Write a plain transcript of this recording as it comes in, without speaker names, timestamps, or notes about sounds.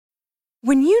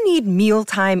When you need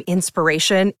mealtime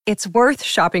inspiration, it's worth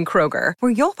shopping Kroger,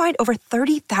 where you'll find over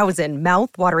 30,000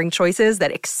 mouth-watering choices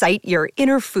that excite your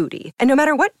inner foodie. And no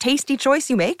matter what tasty choice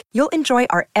you make, you'll enjoy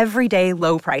our everyday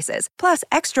low prices, plus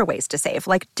extra ways to save,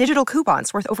 like digital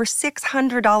coupons worth over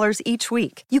 $600 each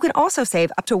week. You can also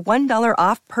save up to $1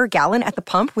 off per gallon at the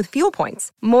pump with fuel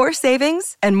points. More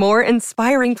savings and more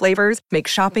inspiring flavors make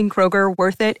shopping Kroger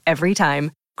worth it every time.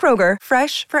 Kroger,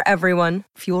 fresh for everyone.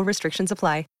 Fuel restrictions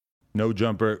apply. No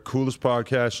Jumper, coolest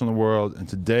podcast in the world. And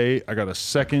today I got a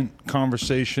second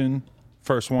conversation,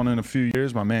 first one in a few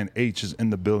years. My man H is in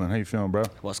the building. How you feeling, bro?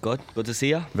 What's good? Good to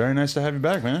see you. Very nice to have you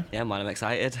back, man. Yeah, man, I'm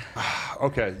excited.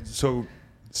 Okay, so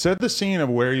set the scene of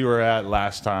where you were at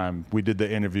last time we did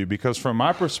the interview, because from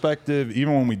my perspective,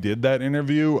 even when we did that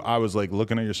interview, I was like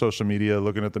looking at your social media,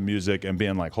 looking at the music and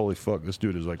being like, holy fuck, this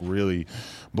dude is like really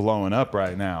blowing up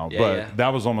right now. But that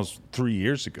was almost 3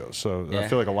 years ago. So I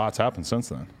feel like a lot's happened since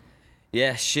then.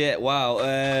 Yeah, shit,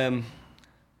 wow.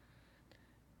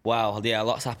 Wow, yeah, a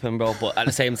lot's happened, bro. But at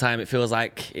the same time, it feels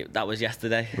like that was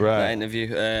yesterday, that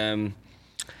interview.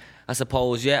 I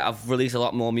suppose, yeah, I've released a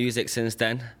lot more music since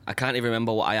then. I can't even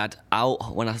remember what I had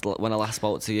out when I last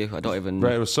spoke to you. I don't even...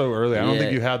 Right, it was so early. I don't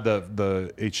think you had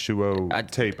the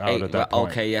H2O tape out at that point.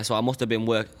 Okay, yeah, so I must have been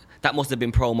that must have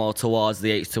been promo towards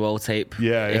the H2O tape,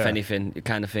 if anything,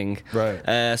 kind of thing.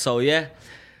 Right. So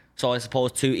I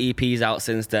suppose 2 EPs out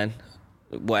since then.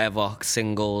 Whatever,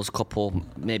 singles, couple,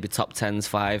 maybe top 10s,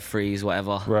 5, 3s,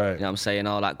 whatever. Right. You know what I'm saying?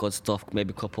 All that good stuff. Maybe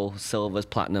a couple silvers,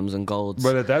 platinums, and golds.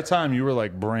 But at that time, you were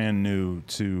like brand new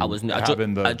to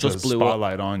having the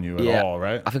spotlight on you at all,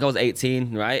 right? I think I was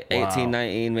 18, right? Wow. 18,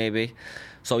 19, maybe.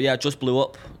 So yeah, I just blew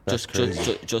up.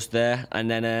 Just there. And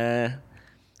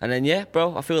then, yeah,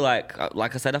 bro, I feel like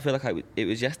I said, I feel like it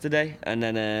was yesterday. And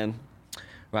then,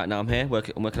 right now I'm here. I'm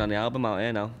working on the album out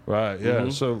here now. Right, yeah. Mm-hmm.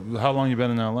 So how long you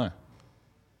been in LA?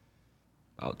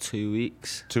 About 2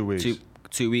 weeks. 2 weeks.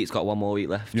 2 weeks, got 1 more week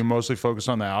left. You're mostly focused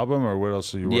on the album, or what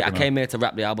else are you working on? Yeah, I came here to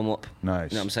wrap the album up. Nice.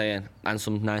 You know what I'm saying? And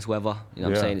some nice weather. You know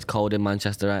what I'm saying? It's cold in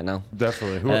Manchester right now.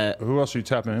 Definitely. Who else are you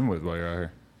tapping in with while you're out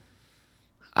here?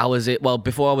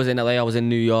 Before I was in LA, I was in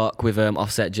New York with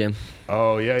Offset Jim.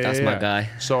 Oh, yeah. That's my guy.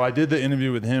 So I did the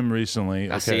interview with him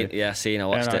recently. I watched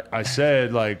it. I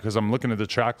said, like, because I'm looking at the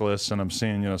track list and I'm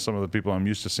seeing, some of the people I'm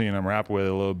used to seeing him rap with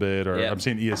a little bit, or I'm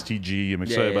seeing ESTG. I'm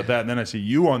excited about that. And then I see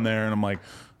you on there and I'm like,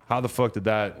 how the fuck did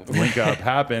that link up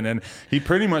happen? And he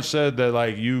pretty much said that,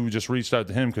 like, you just reached out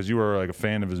to him because you were, like, a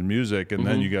fan of his music, and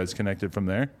then you guys connected from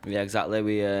there? Yeah,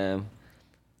 exactly.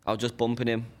 I was just bumping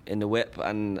him in the whip,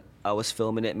 and I was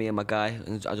filming it, me and my guy,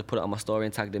 and I just put it on my story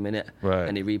and tagged him in it. Right.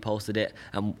 And he reposted it,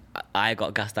 and I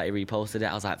got gassed that he reposted it.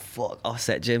 I was like, fuck,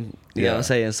 Offset Jim. You know what I'm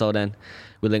saying? So then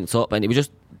we linked up, and it was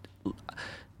just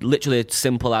literally as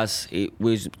simple as we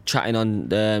was chatting on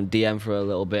DM for a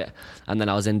little bit, and then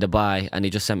I was in Dubai, and he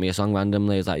just sent me a song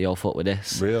randomly. He was like, yo, fuck with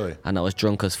this. Really? And I was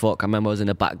drunk as fuck. I remember I was in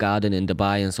the back garden in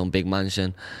Dubai in some big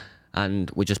mansion,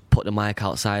 and we just put the mic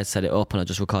outside, set it up, and I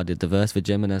just recorded the verse for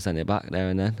Jim, and I sent it back there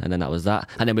and then that was that.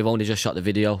 And then we've only just shot the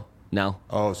video now.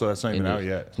 Oh, so that's not even out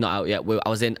yet? It's not out yet. I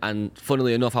was in, and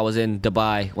funnily enough, I was in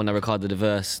Dubai when I recorded the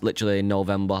verse, literally in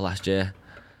November last year.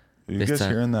 Are you guys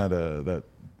hearing that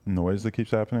noise that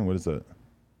keeps happening? What is that?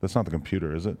 That's not the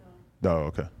computer, is it?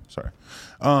 Oh, okay. Sorry.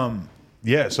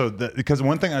 Yeah, so because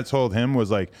one thing I told him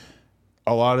was, like,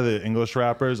 a lot of the English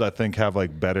rappers, I think, have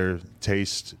like better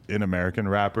taste in American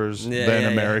rappers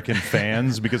than American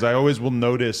fans, because I always will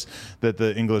notice that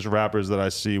the English rappers that I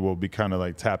see will be kind of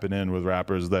like tapping in with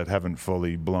rappers that haven't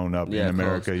fully blown up in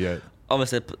America yet.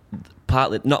 Obviously,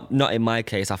 partly, not in my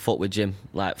case, I fought with Jim.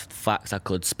 Like, facts, I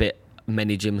could spit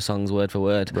many Jim songs word for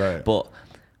word. Right. But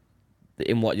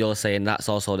in what you're saying, that's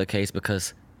also the case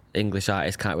because English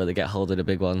artists can't really get hold of the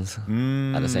big ones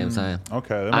at the same time.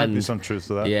 Okay, there might be some truth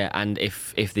to that. Yeah, and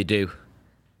if they do,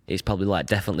 it's probably like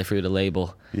definitely through the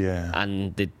label. Yeah.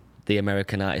 And the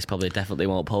American artist probably definitely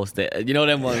won't post it. You know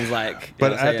them ones, like.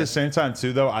 But at the same time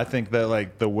too, though, I think that,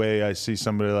 like, the way I see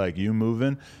somebody like you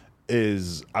moving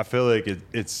is, I feel like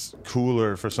it's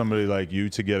cooler for somebody like you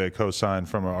to get a cosign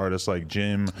from an artist like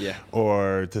Jim,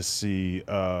 or to see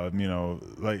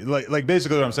like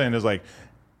basically what I'm saying is, like,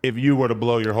 if you were to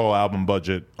blow your whole album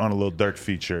budget on a Lil Durk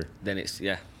feature, then it's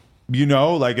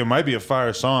like, it might be a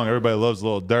fire song. Everybody loves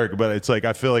Lil Durk, but it's like,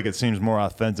 I feel like it seems more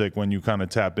authentic when you kind of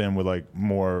tap in with, like,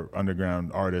 more underground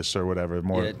artists or whatever.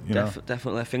 More,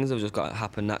 definitely. Things have just got to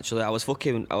happen naturally. I was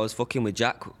fucking with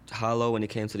Jack Harlow when he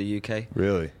came to the UK.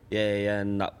 Really? Yeah,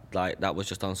 and that was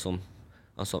just on some.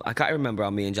 I can't remember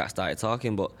how me and Jack started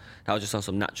talking, but that was just on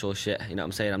some natural shit. You know what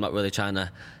I'm saying? I'm not really trying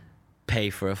to pay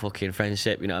for a fucking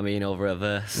friendship, you know what I mean, over a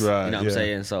verse. Right, you know what I'm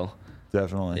saying? So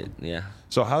Definitely. Yeah.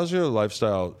 So how's your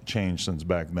lifestyle changed since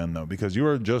back then, though? Because you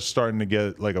were just starting to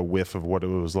get like a whiff of what it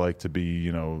was like to be,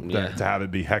 you know, to have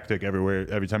it be hectic everywhere.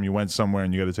 Every time you went somewhere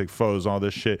and you got to take photos, all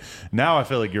this shit. Now I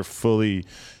feel like you're fully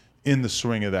in the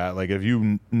swing of that. Like if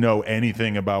you know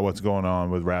anything about what's going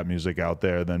on with rap music out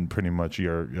there, then pretty much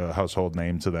you're a household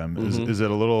name to them. Is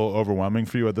it a little overwhelming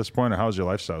for you at this point, or how's your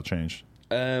lifestyle changed?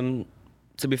 To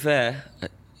be fair,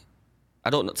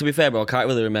 to be fair, bro, I can't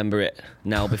really remember it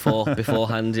now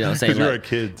beforehand, you know what I'm saying? Because you were a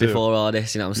kid, too. Before all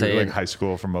this, you know what I'm saying? You were like high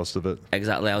school for most of it.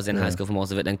 Exactly, I was in high school for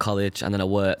most of it, then college, and then I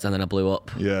worked, and then I blew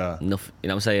up. Yeah. Enough, you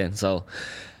know what I'm saying? So,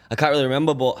 I can't really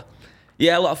remember, but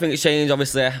yeah, a lot of things changed,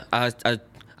 obviously.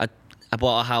 I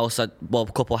bought a house, a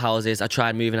couple of houses. I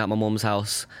tried moving out my mum's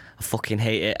house. I fucking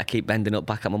hate it. I keep bending up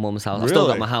back at my mum's house. I've still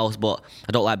got my house, but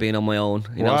I don't like being on my own.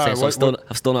 You know what I'm saying? So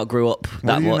I've still not grew up that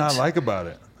much. What do you not like about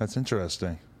it? That's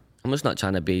interesting. I'm just not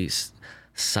trying to be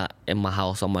sat in my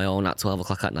house on my own at 12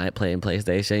 o'clock at night playing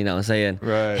PlayStation, you know what I'm saying?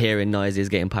 Right. Hearing noises,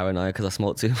 getting paranoid because I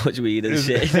smoke too much weed and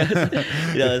shit. You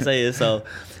know what I'm saying?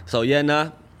 So yeah,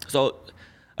 nah. So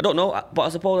I don't know, but I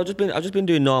suppose I've just been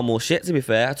doing normal shit, to be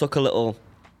fair. I took a little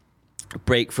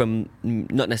break from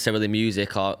not necessarily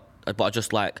music, but I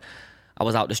just like, I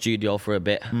was out the studio for a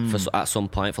bit at some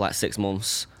point for like 6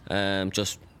 months,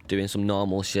 just doing some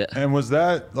normal shit. And was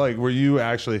that like, were you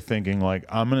actually thinking like,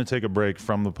 I'm gonna take a break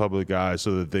from the public eye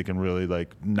so that they can really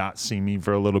like not see me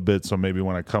for a little bit, so maybe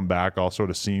when I come back I'll sort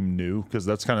of seem new? Because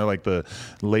that's kind of like the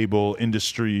label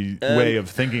industry way of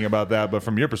thinking about that. But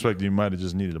from your perspective, you might have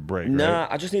just needed a break. Nah,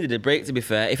 right? I just needed a break, to be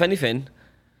fair. If anything,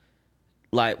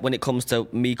 like when it comes to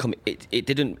me it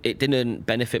didn't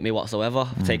benefit me whatsoever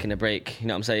taking a break, you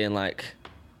know what I'm saying, like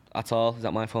at all. Is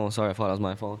that my phone? Sorry, I thought that was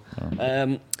my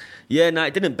phone. Yeah, no,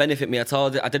 it didn't benefit me at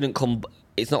all. I didn't come,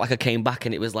 it's not like I came back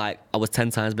and it was like I was 10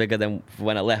 times bigger than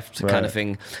when I left, kind of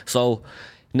thing. So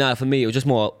no, for me it was just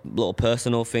more a little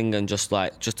personal thing and just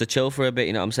to chill for a bit,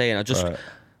 you know what I'm saying? I just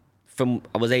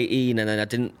I was 18 and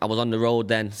then I was on the road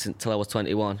then till I was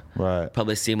 21. Right.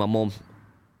 Probably see my mum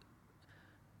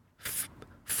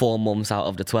 4 months out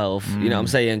of the 12, you know what I'm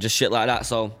saying? Just shit like that.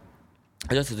 So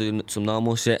I just had to do some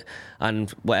normal shit and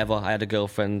whatever. I had a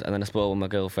girlfriend and then I split up with my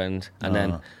girlfriend and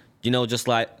then, you know, just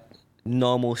like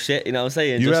normal shit, you know what I'm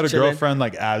saying? You just had a chilling. girlfriend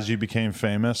like as you became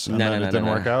famous and then it didn't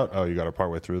work out? Oh, you got a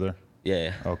partway through there?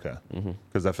 Yeah. Okay.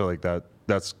 Because I feel like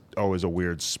that's always a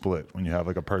weird split when you have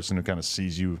like a person who kind of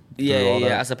sees you through all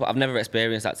that. I've never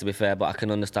experienced that, to be fair, but I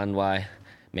can understand why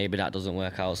maybe that doesn't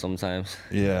work out sometimes.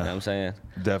 Yeah. You know what I'm saying?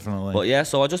 Definitely. But yeah,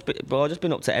 so I've just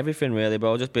been up to everything really,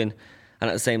 bro. And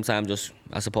at the same time, just,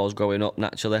 I suppose, growing up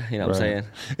naturally, you know what I'm saying?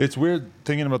 It's weird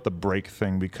thinking about the break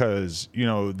thing because, you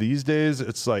know, these days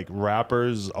it's like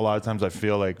rappers, a lot of times I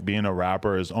feel like being a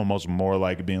rapper is almost more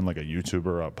like being like a YouTuber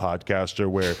or a podcaster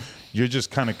where you're just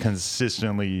kind of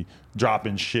consistently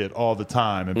dropping shit all the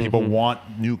time and people want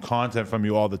new content from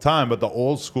you all the time. But the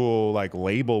old school like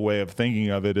label way of thinking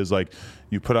of it is like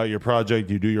you put out your project,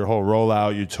 you do your whole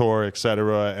rollout, you tour,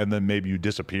 etc., and then maybe you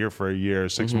disappear for a year,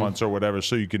 6 months or whatever,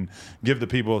 so you can give the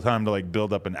people time to like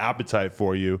build up an appetite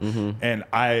for you. And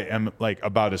I am like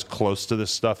about as close to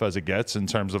this stuff as it gets in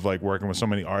terms of like working with so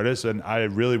many artists, and I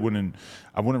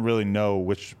wouldn't really know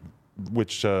which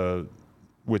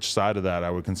side of that I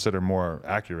would consider more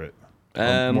accurate.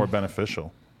 More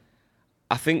beneficial.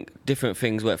 I think different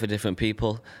things work for different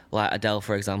people. Like Adele,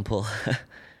 for example,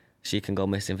 she can go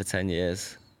missing for 10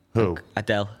 years. Who?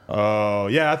 Adele. Oh,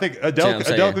 yeah, I think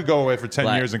Adele could go away for 10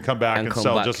 years and come back and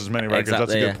sell just as many records.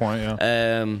 Exactly, that's a good point,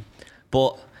 yeah.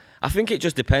 But I think it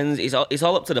just depends. It's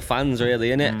all up to the fans, really,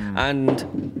 innit?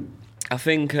 And I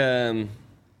think, you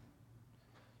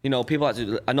know, people like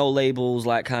to, I know labels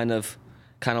like kind of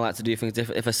like to do things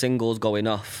different. If a single's going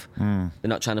off, they're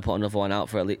not trying to put another one out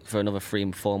for another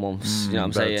 3-4 months. You know what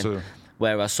I'm saying? Too.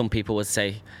 Whereas some people would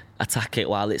say, attack it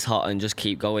while it's hot and just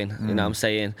keep going. You know what I'm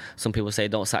saying? Some people say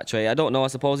don't saturate. I don't know. I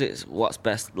suppose it's what's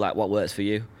best, like what works for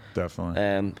you.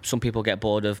 Definitely. Some people get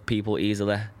bored of people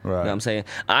easily. Right. You know what I'm saying?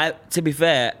 To be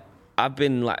fair, I've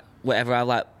been like whatever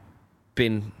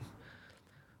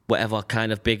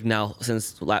kind of big now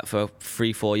since like for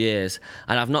 3-4 years,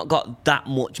 and I've not got that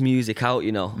much music out,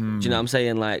 you know. Do you know what I'm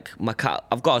saying? Like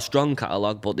I've got a strong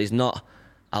catalogue, but there's not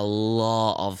a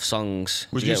lot of songs.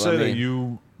 Would you say that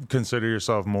you consider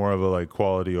yourself more of a like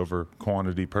quality over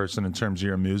quantity person in terms of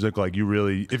your music? Like you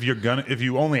really, if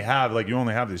you only have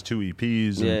these 2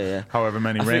 EPs and however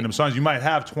many random songs, you might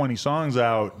have 20 songs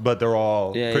out, but they're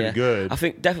all pretty good. I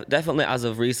think definitely as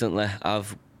of recently,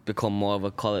 I've become more of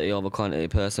a quality over quantity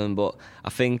person, but I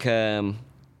think I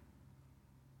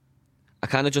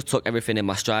kind of just took everything in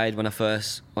my stride when I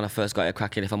first got it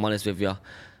cracking. If I'm honest with you,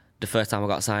 the first time I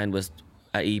got signed was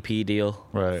an EP deal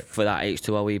Right. for that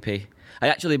H2O EP. I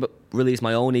actually released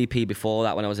my own EP before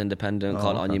that when I was independent,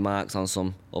 called On Your Marks, on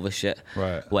some other shit,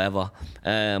 Right. whatever.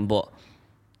 But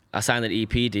I signed an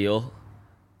EP deal,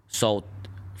 so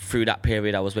through that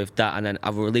period I was with that, and then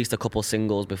I've released a couple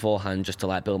singles beforehand just to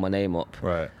like build my name up.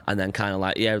 Right. And then kind of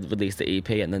like, released the EP,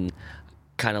 and then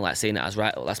kind of like seeing it as,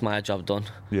 right, well, that's my job done.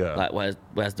 Yeah. Like,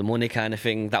 where's the money kind of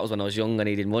thing. That was when I was young, I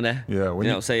needed money. Yeah. You know what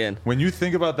I'm saying? When you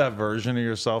think about that version of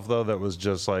yourself, though, that was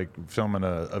just like filming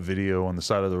a video on the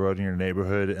side of the road in your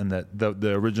neighborhood, and that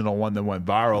the original one that went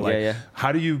viral, like,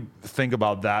 how do you think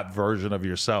about that version of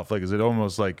yourself? Like, is it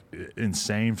almost like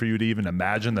insane for you to even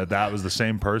imagine that was the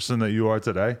same person that you are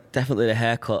today? Definitely the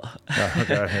haircut. Okay,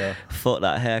 yeah. Fuck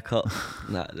that haircut.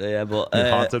 But You're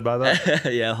haunted by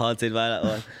that? Yeah, haunted by that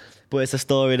one. But it's a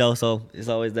story though, so it's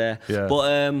always there. Yeah.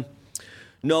 But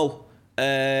no.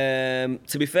 To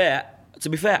be fair,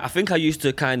 I think I used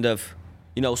to kind of,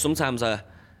 you know, sometimes I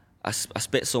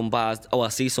spit some bars, I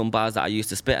see some bars that I used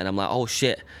to spit, and I'm like, oh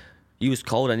shit, you was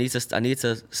cold. I need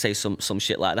to say some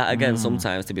shit like that again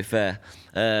sometimes. To be fair,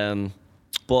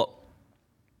 but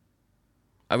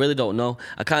I really don't know.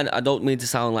 I don't mean to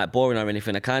sound like boring or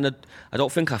anything. I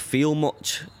don't think I feel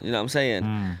much. You know what I'm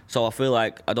saying? So I feel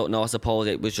like, I don't know, I suppose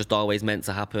it was just always meant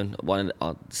to happen.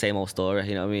 Same old story,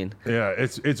 you know what I mean? Yeah,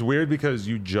 it's weird because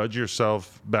you judge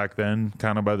yourself back then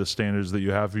kind of by the standards that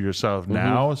you have for yourself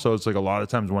now. So it's like a lot of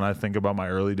times when I think about my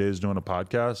early days doing a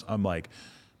podcast, I'm like,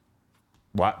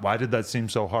 why did that seem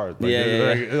so hard?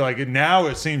 Like, like now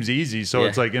it seems easy. So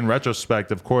it's like, in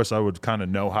retrospect, of course, I would kind of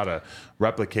know how to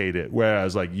replicate it.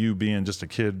 Whereas like you being just a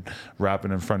kid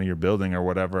rapping in front of your building or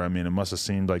whatever, I mean, it must have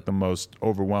seemed like the most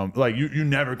overwhelmed. Like you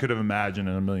never could have imagined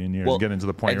in a million years getting to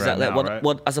the point exactly. you're at now,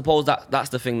 right? I suppose that's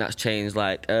the thing that's changed.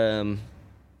 Like,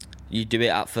 you do it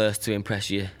at first to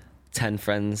impress your 10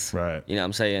 friends. Right. You know what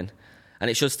I'm saying? And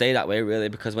it should stay that way, really,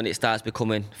 because when it starts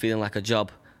feeling like a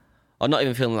job, or not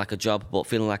even feeling like a job, but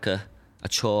feeling like a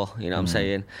chore, you know what I'm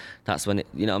saying? That's when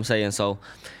you know what I'm saying? So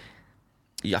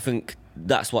I think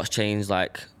that's what's changed,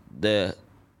 like the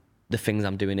things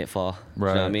I'm doing it for. Right.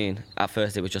 You know what I mean? At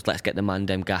first it was just, let's get the man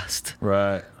dem gassed.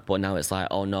 Right. But now it's like,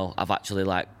 oh no, I've actually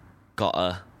like got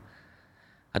I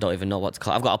don't even know what to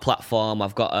call it. I've got a platform,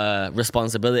 I've got a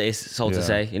responsibility, so to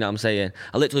say, you know what I'm saying?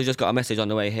 I literally just got a message on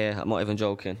the way here, I'm not even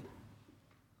joking.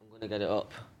 I'm gonna get it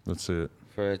up. Let's see it.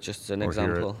 For just an Or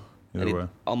example. Either way.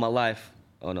 On my life.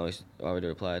 Oh no, he's already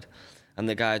replied. And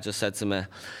the guy just said to me,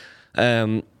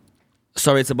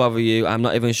 sorry to bother you. I'm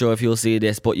not even sure if you'll see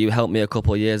this, but you helped me a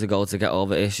couple of years ago to get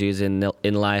over issues in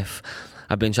life.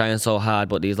 I've been trying so hard,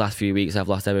 but these last few weeks I've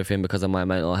lost everything because of my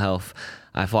mental health.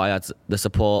 I thought I had the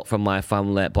support from my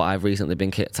family, but I've recently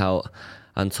been kicked out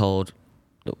and told,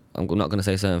 I'm not going to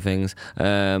say certain things.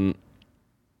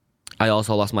 I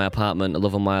also lost my apartment, the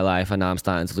love of my life, and now I'm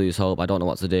starting to lose hope. I don't know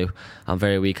what to do. I'm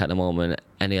very weak at the moment.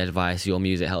 Any advice? Your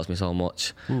music helps me so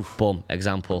much. Oof. Boom,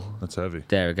 example. That's heavy.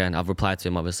 There again, I've replied to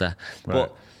him, obviously. Right.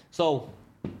 But, so,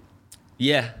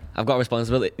 yeah, I've got a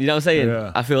responsibility. You know what I'm saying?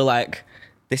 Yeah. I feel like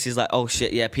this is like, oh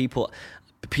shit, yeah, people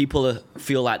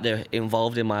feel like they're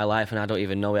involved in my life and I don't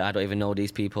even know it. I don't even know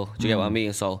these people. Do you get what I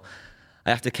mean? So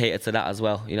I have to cater to that as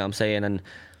well. You know what I'm saying? And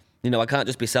you know, I can't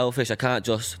just be selfish. I can't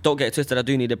just, don't get it twisted, I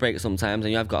do need a break sometimes,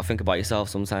 and you have got to think about yourself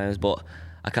sometimes, but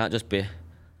I can't just be,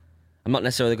 I'm not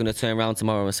necessarily going to turn around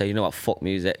tomorrow and say, you know what, fuck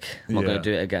music, I'm not going to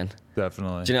do it again.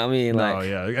 Definitely. Do you know what I mean? No,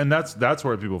 yeah. And that's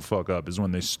where people fuck up, is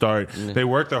when they start, they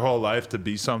work their whole life to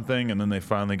be something, and then they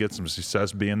finally get some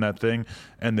success being that thing,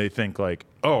 and they think like,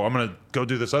 oh, I'm going to go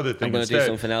do this other thing I'm going to do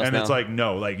something else and now. It's like,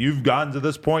 no, like you've gotten to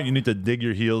this point, you need to dig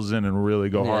your heels in and really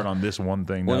go hard on this one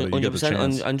thing now that you get the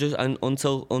chance. And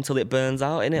until it burns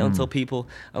out, innit? Until people,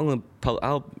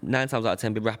 I'll 9 times out of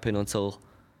 10 be rapping until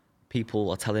people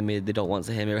are telling me they don't want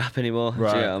to hear me rap anymore.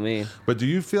 Right. Do you know what I mean? But do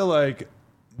you feel like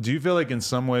in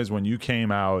some ways when you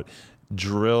came out,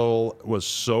 drill was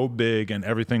so big and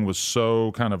everything was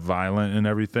so kind of violent and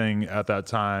everything at that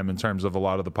time in terms of a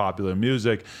lot of the popular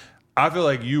music, I feel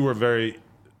like you were very,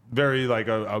 very like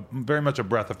very much a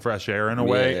breath of fresh air in a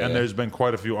way. And there's been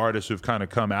quite a few artists who've kind of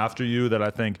come after you that I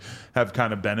think have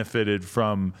kind of benefited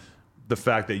from the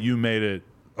fact that you made it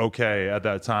okay at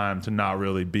that time to not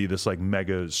really be this like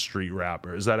mega street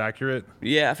rapper. Is that accurate?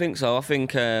 Yeah, I think so. I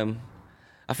think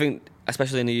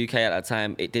especially in the UK at that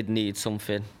time, it did need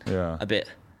something a bit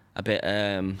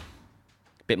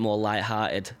more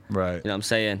lighthearted. Right. You know what I'm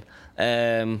saying?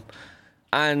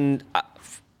 And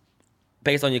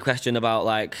based on your question about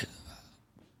like,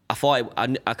 I thought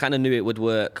I kind of knew it would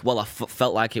work. Well, I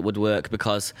felt like it would work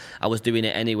because I was doing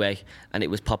it anyway, and it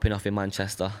was popping off in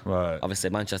Manchester. Right. Obviously,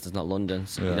 Manchester's not London,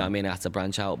 so you know what I mean. I had to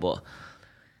branch out, but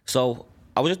So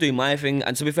I was just doing my thing,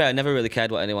 and to be fair, I never really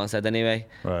cared what anyone said anyway.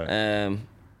 Right.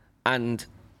 And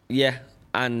yeah,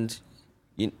 and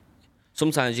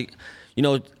sometimes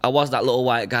I was that little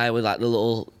white guy with like the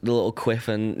little quiff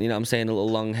and you know what I'm saying, the little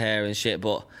long hair and shit.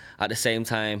 But at the same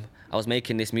time, I was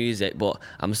making this music, but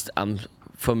I'm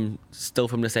still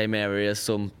from the same area as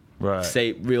some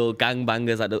say real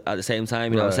gangbangers at the same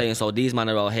time. You know what I'm saying? So these men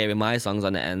are all hearing my songs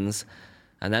on the ends.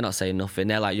 And they're not saying nothing.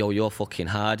 They're like, yo, you're fucking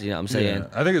hard. You know what I'm saying? Yeah.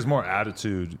 I think it's more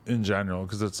attitude in general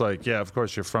because it's like, yeah, of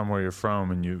course you're from where you're from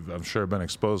and you've, I'm sure, been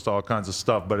exposed to all kinds of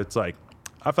stuff. But it's like,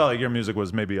 I felt like your music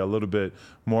was maybe a little bit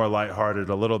more lighthearted,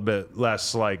 a little bit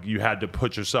less like you had to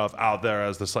put yourself out there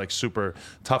as this like super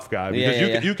tough guy.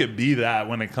 Because you could be that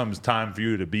when it comes time for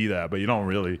you to be that, but you don't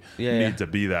really need to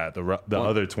be that the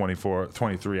other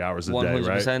 23 hours a day,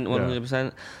 right?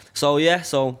 100%. So,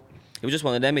 it was just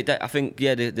one of them. I think,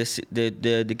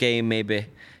 the game maybe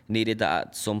needed that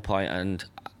at some point, and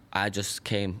I just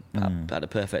came at the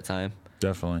perfect time.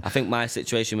 Definitely. I think my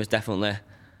situation was definitely,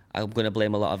 I'm going to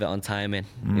blame a lot of it on timing.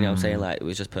 You know what I'm saying? Like, it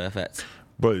was just perfect.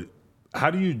 But how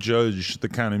do you judge the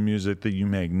kind of music that you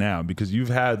make now? Because you've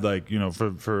had, like, you know,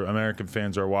 for American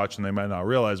fans who are watching, they might not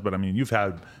realize, but I mean, you've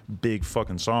had big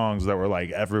fucking songs that were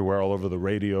like everywhere, all over the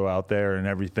radio out there and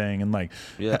everything. And like,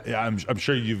 I'm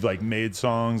sure you've like made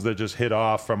songs that just hit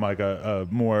off from like a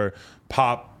more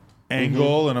pop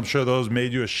angle. And I'm sure those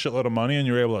made you a shitload of money and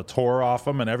you were able to tour off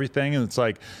them and everything. And it's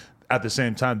like, at the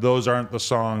same time, those aren't the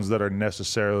songs that are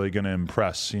necessarily going to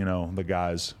impress, you know, the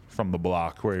guys from the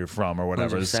block where you're from or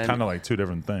whatever. 100%. It's kind of like two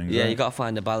different things. Yeah, right? You got to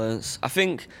find a balance. I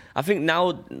think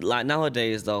now, like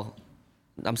nowadays though,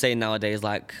 I'm saying nowadays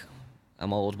like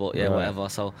I'm old, but whatever.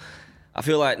 So I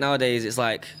feel like nowadays it's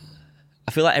like,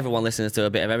 I feel like everyone listens to a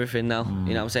bit of everything now.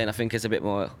 You know what I'm saying? I think it's a bit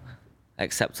more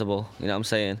acceptable. You know what I'm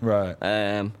saying?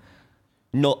 Right.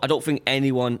 No, I don't think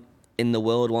anyone in the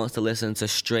world wants to listen to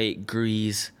straight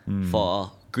grease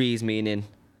for grease meaning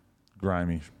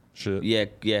grimy shit.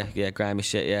 Yeah, grimy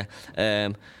shit. Yeah.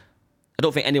 I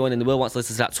don't think anyone in the world wants to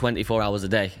listen to that 24 hours a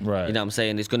day. Right. You know what I'm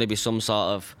saying? There's going to be some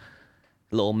sort of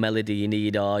little melody you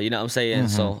need, or you know what I'm saying?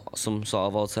 So some sort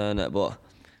of alternate. But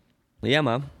yeah,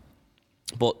 man.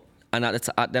 But and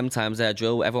at them times there,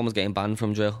 drill, everyone was getting banned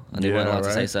from drill, and they weren't allowed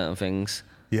to say certain things.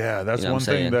 Yeah, that's one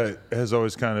thing that has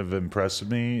always kind of impressed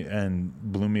me and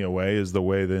blew me away is the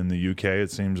way that in the UK it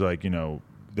seems like, you know,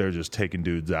 they're just taking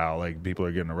dudes out. Like, people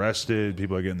are getting arrested,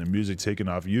 people are getting their music taken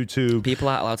off YouTube. People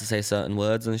aren't allowed to say certain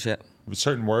words and shit.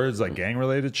 Certain words, like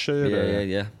gang-related shit?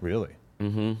 Yeah. Really?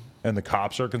 Mm-hmm. And the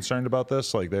cops are concerned about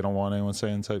this? Like, they don't want anyone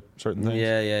saying certain things?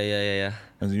 Yeah.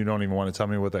 And you don't even want to tell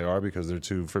me what they are because they're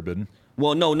too forbidden?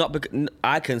 Well, no, not because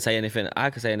I can say anything.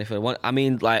 I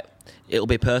mean, like, it'll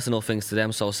be personal things to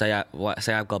them. So say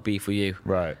I've got beef with you.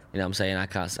 Right. You know what I'm saying?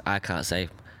 I can't say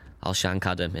I'll shank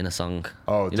Adam in a song.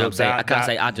 Oh, you know what I'm saying? I can't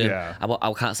say Adam. Yeah.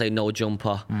 I can't say no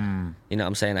jumper. You know what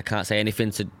I'm saying? I can't say anything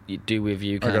to do with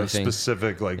you kind of thing. A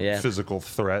specific physical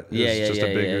threat is just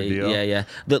a bigger deal. Yeah.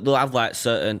 They'll have like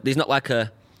certain. There's not like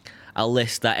a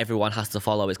list that everyone has to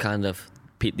follow. It's kind of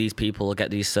these people get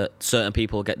these certain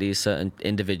people get these certain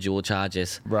individual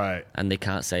charges, right? And they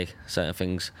can't say certain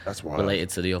things related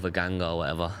to the other gang or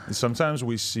whatever. Sometimes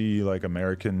we see like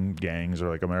American gangs or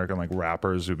like American like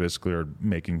rappers who basically are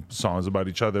making songs about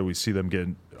each other. We see them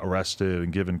getting arrested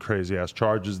and given crazy ass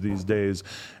charges these days,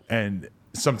 and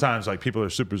sometimes like people are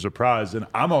super surprised, and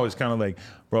I'm always kind of like,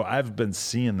 bro, I've been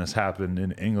seeing this happen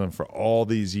in England for all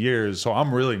these years, so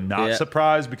I'm really not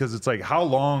surprised, because it's like, how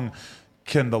long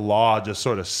can the law just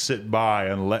sort of sit by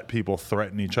and let people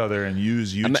threaten each other and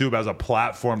use YouTube as a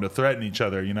platform to threaten each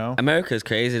other, you know? America's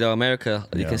crazy though. America,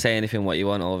 you can say anything what you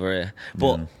want over here,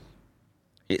 but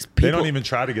it's people. They don't even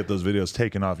try to get those videos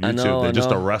taken off YouTube. They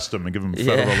just arrest them and give them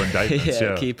federal indictments.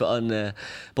 Yeah, keep it on there.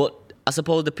 But I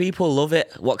suppose the people love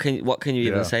it. What can you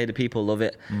even say? The people love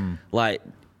it. Like,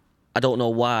 I don't know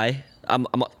why.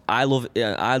 I love it.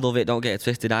 I love it. Don't get it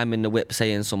twisted. I'm in the whip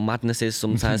saying some madnesses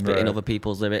sometimes, spitting other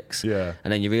people's lyrics. Yeah.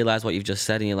 And then you realize what you've just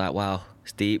said, and you're like, wow,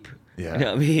 it's deep. Yeah. You know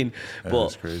what I mean?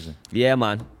 That's crazy. Yeah,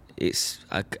 man.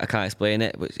 I can't explain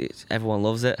it, but everyone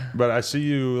loves it. But I see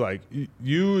you, like,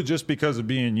 you just because of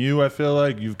being you, I feel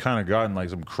like you've kind of gotten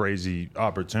like some crazy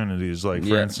opportunities. Like,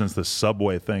 for instance, the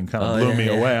Subway thing kind of blew me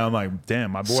away. I'm like, damn,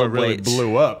 my boy really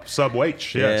blew up. Subway,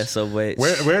 yes. Yeah, Subway.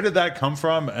 Where did that come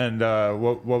from, and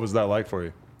what was that like for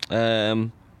you?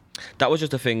 That was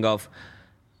just a thing of,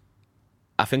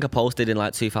 I think I posted in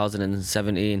like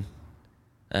 2017.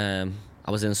 I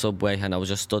was in Subway and I was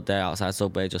just stood there outside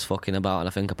Subway just fucking about, and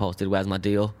I think I posted, "Where's my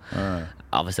deal?"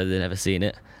 Obviously they'd never seen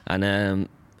it, and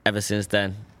ever since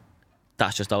then,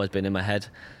 that's just always been in my head.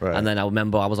 Right. And then I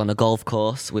remember I was on a golf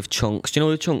course with Chunks. Do you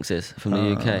know who Chunks is from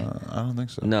the UK? I don't think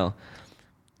so. No.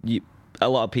 A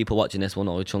lot of people watching this will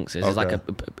know who Chunks is. Okay.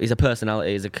 He's a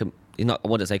personality. He's not, I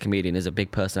wouldn't say comedian. He's a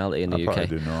big personality in the UK. I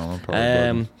probably do know him. Probably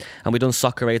And we done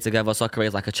Soccer A together. Soccer A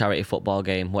is like a charity football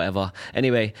game, whatever.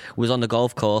 Anyway, we was on the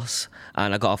golf course,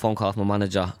 and I got a phone call from my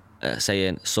manager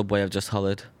saying, Subway have just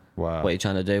hollered. Wow. What are you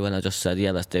trying to do? And I just said,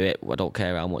 yeah, let's do it. I don't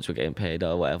care how much we're getting paid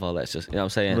or whatever. Let's just, you know what I'm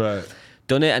saying? Right.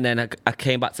 Done it, and then I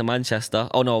came back to Manchester.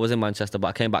 Oh, no, I was in Manchester, but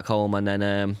I came back home and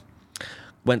then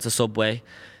went to Subway.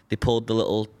 They pulled the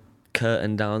little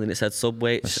curtain down and it said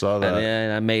Subway. I saw that.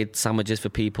 And I made sandwiches for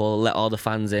people, let all the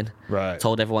fans in. Right.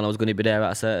 Told everyone I was going to be there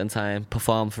at a certain time,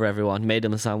 performed for everyone, made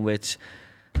them a sandwich.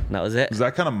 And that was it. Is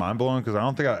that kind of mind blowing? Because I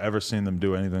don't think I've ever seen them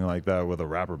do anything like that with a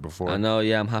rapper before. I know,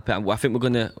 yeah, I'm happy. I think we're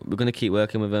gonna keep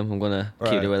working with him. I'm gonna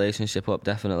keep Right. the relationship up,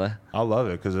 definitely. I love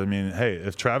it because I mean, hey,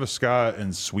 if Travis Scott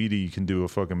and Sweetie can do a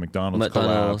fucking McDonald's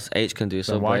McDonald's, H can do collab,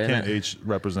 then Subway. why can't innit? H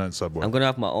represent Subway? I'm gonna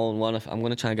have my own one. I'm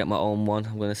gonna try and get my own one.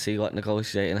 I'm gonna see what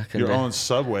negotiating I can Your do. own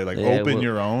Subway, like Yeah, open well,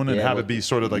 your own and yeah, have well, it be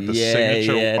sort of like the yeah,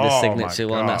 signature. Yeah, the oh, signature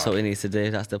my one. That's God. what we need to do.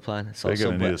 That's the plan. So They're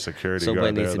gonna Subway, need a security Subway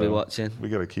guard needs there, to be though. watching. We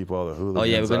gotta keep all the hooligans. Oh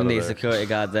yeah, we're gonna out need a of there. security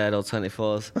guard there. Those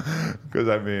 24s. Because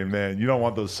I mean, man, you don't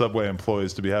want those Subway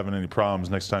employees to be having any problems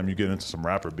next time you get into some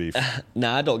rapper beef.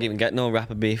 Nah, I don't even get no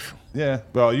rapper beef. Yeah,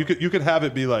 well, you could have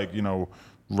it be like, you know,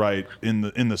 right in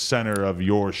the center of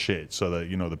your shit, so that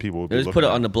you know the people would be Just looking put it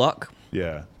at on the block.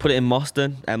 Yeah, Put it in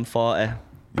Moston, M40,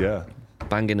 yeah,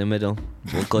 bang in the middle.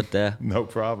 We're good there. no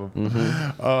problem.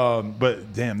 Mm-hmm.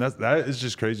 But damn, that is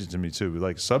just crazy to me too.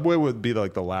 Like Subway would be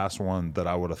like the last one that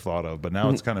I would have thought of, but now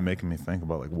Mm-hmm. it's kind of making me think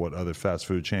about like what other fast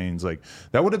food chains like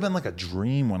that would have been like a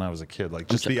dream when I was a kid. Like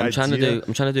just the I'm idea.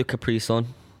 trying to do Capri Sun.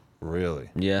 Really,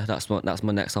 Yeah, that's my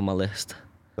next on my list.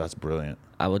 that's brilliant.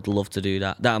 I would love to do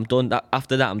that. I'm done.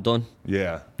 After that, I'm done.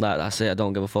 Yeah. That's it. I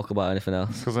don't give a fuck about anything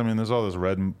else. Because I mean, there's all this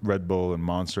Red Bull and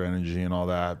Monster Energy and all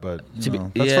that, but To be-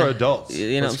 that's yeah. for adults.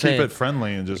 You know Let's what I'm keep saying? it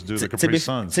friendly and just do the To Capri be,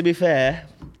 Suns. to be fair,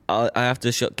 I have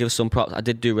to give some props. I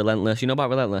did do Relentless. You know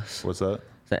about Relentless? What's that?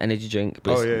 It's an energy drink.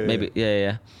 But Oh, it's yeah, maybe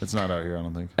yeah. It's not out here, I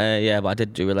don't think. Yeah, but I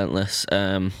did do Relentless.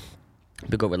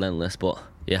 Big up Relentless, but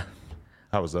yeah,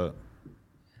 How was that?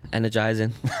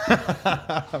 energizing.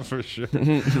 For sure.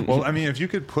 Well, I mean, if you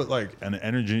could put like an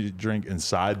energy drink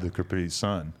inside the Capri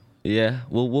Sun, Yeah,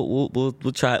 we'll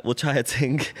try a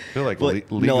thing. I feel like But,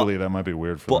 legally no, that might be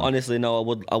weird for but them. honestly, no,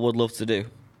 I would love to do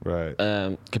Right.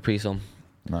 Capri Sun.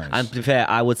 Nice. And to be fair,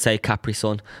 I would say Capri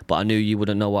Sun, but I knew you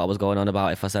wouldn't know what I was going on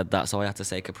about if I said that, so I had to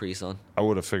say Capri Sun. I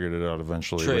would have figured it out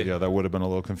eventually. True. But yeah, that would have been a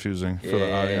little confusing for the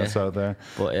Yeah. audience out there.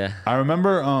 But yeah, I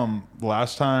remember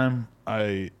last time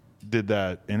I did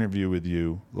that interview with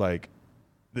you, like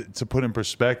to put in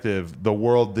perspective, the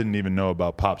world didn't even know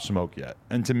about Pop Smoke yet.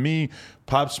 And to me,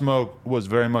 Pop Smoke was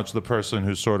very much the person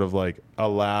who sort of like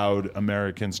allowed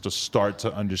Americans to start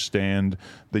to understand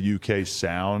the UK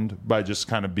sound by just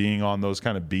kind of being on those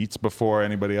kind of beats before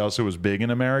anybody else who was big in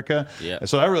America. Yeah.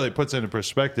 So that really puts into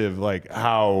perspective like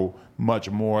how much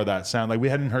more that sound. Like we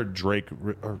hadn't heard Drake,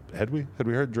 or had we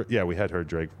heard Drake? Yeah, we had heard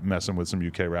Drake messing with some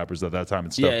UK rappers at that time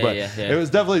and stuff. Yeah, but yeah. it was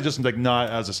definitely just like not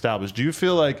as established. Do you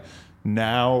feel like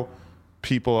now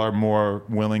people are more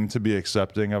willing to be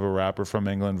accepting of a rapper from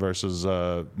England versus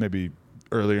maybe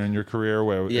earlier in your career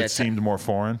where Yeah, it seemed more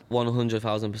foreign?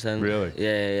 100,000%. Really?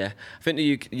 Yeah. I think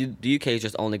the UK's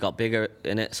just only got bigger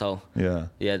in it, so Yeah.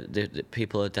 yeah, the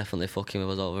people are definitely fucking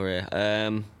with us over here.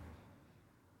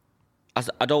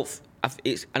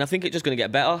 I think it's just gonna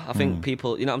get better. I think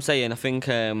people, you know what I'm saying. I think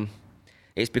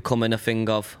it's becoming a thing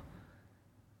of.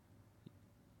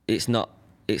 It's not.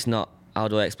 How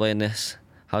do I explain this?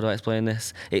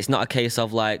 It's not a case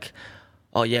of like,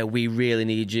 oh yeah, we really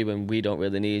need you and we don't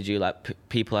really need you. Like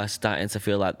people are starting to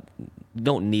feel like they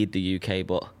don't need the UK,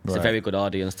 but it's a Right. very good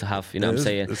audience to have. You know what I'm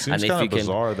saying? It seems kind of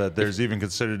bizarre that there's even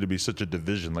considered to be such a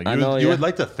division. Like I you, know, you yeah. would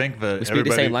like to think that We speak the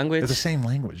everybody- same language. It's the same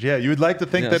language. Yeah, you would like to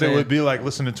think You know that what it I'm would be like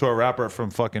listening to a rapper from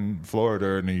fucking Florida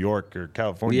or New York or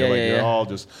California. Yeah, like yeah, they're yeah. all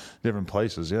just different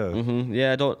places. Yeah.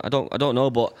 Yeah, I don't know,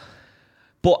 but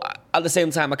at the same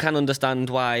time, I can understand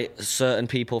why certain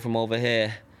people from over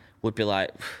here would be like,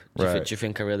 do Right. you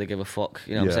think I really give a fuck?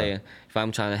 You know what Yeah. I'm saying? If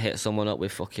I'm trying to hit someone up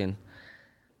with fucking,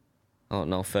 I don't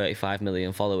know, 35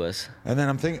 million followers. And then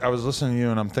I was listening to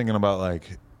you and I'm thinking about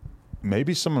like,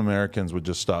 maybe some Americans would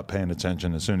just stop paying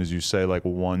attention as soon as you say like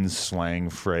one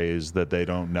slang phrase that they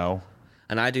don't know.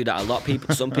 And I do that a lot.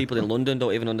 Some people in London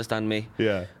don't even understand me.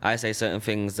 Yeah. I say certain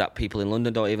things that people in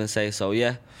London don't even say. So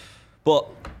yeah, but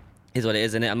it's what it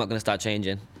is, innit? I'm not gonna start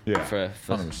changing. Yeah, For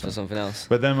 100%. something else.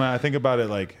 But then when I think about it,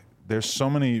 like there's so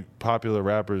many popular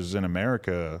rappers in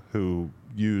America who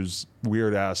use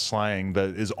weird ass slang that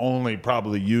is only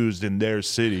probably used in their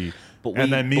city.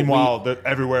 And then meanwhile,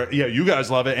 everywhere, you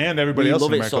guys love it, and everybody else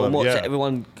in America love it so much. Yeah.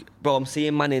 Everyone, bro, I'm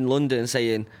seeing man in London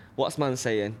saying, what's man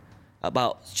saying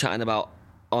about chatting about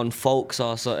on folks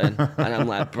or something, and I'm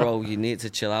like, bro, you need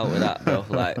to chill out with that, bro.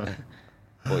 Like,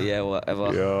 but yeah,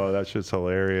 whatever. Yo, that shit's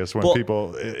hilarious when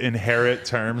people inherit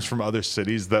terms from other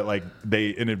cities that like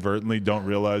they inadvertently don't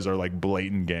realize are like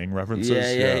blatant gang references.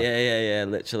 Yeah,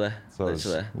 literally. So it's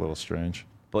a little strange.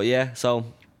 But yeah, so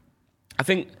I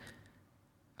think.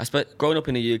 Growing up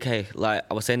in the UK, like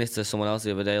I was saying this to someone else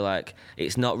the other day, like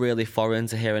it's not really foreign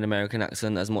to hear an American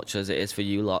accent as much as it is for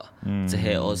you lot to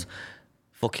hear us.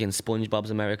 Fucking SpongeBob's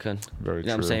American. Very you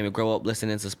know what I'm saying? We grow up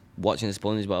listening to watching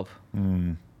SpongeBob.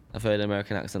 I've heard an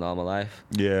American accent all my life.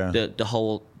 Yeah. The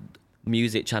whole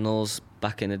music channels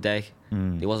back in the day,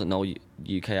 there wasn't no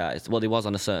UK artist. Well, there was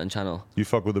on a certain channel. You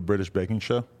fuck with the British Baking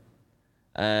Show?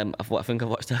 I think I've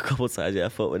watched it a couple of times. Yeah, I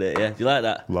fuck with it. Yeah, do you like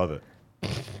that? Love it.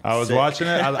 I was watching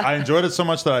it. I enjoyed it so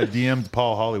much that I DM'd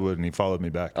Paul Hollywood and he followed me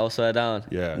back. Oh, swear down.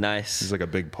 Yeah. Nice. He's like a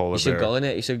big polar bear. You should go on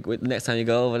it. You should, next time you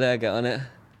go over there, get on it.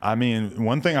 I mean,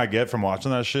 one thing I get from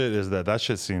watching that shit is that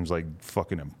shit seems like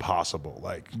fucking impossible.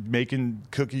 Like making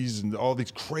cookies and all these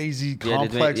crazy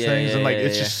complex things, and like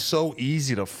it's just so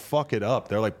easy to fuck it up.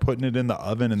 They're like putting it in the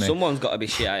oven, and someone's got to be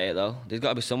shit at it though. There's got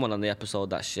to be someone on the episode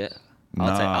that's shit.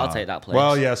 I'll take that place.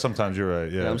 Well, yeah, sometimes you're right.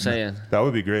 Yeah, you know what I'm saying? That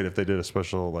would be great if they did a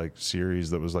special like series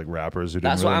that was like rappers who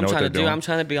didn't That's really what know I'm trying what to do. doing. I'm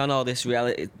trying to be on all this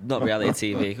reality, not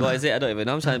reality TV. What is it? I don't even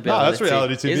know. I'm trying to be on that's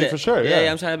reality TV for sure. Yeah,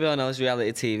 I'm trying to be on all this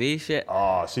reality TV shit.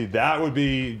 Oh, see, that would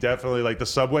be definitely like the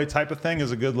Subway type of thing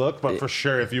is a good look, but for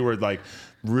sure, if you were like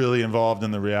really involved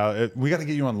in the reality, we got to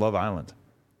get you on Love Island.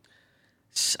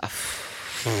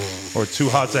 Or Too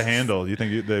Hot to Handle. You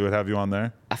think they would have you on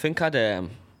there? I think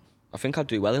I'd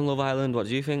do well in Love Island. What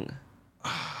do you think?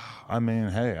 I mean,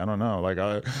 hey, I don't know. Like,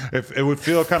 if it would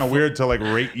feel kind of weird to like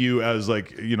rate you as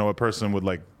like a person with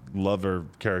like lover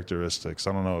characteristics.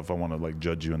 I don't know if I want to like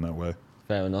judge you in that way.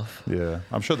 Fair enough. Yeah,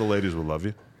 I'm sure the ladies would love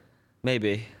you.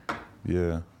 Maybe.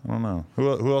 Yeah, I don't know.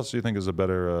 Who else do you think is a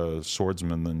better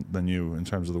swordsman than you in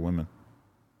terms of the women?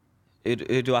 Who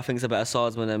do I think is a better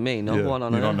swordsman than me? No one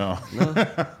on you there. Don't know.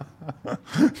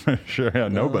 No. Sure, yeah,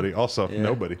 no. Nobody. Also,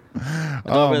 nobody. I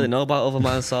don't really know about other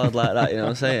man's sword like that, you know what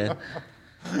I'm saying?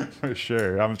 For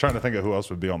sure. I'm trying to think of who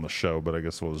else would be on the show, but I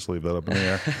guess we'll just leave that up in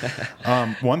the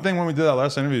air. One thing when we did that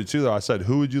last interview too, though, I said,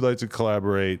 who would you like to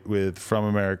collaborate with from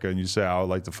America? And you say, I would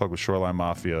like to fuck with Shoreline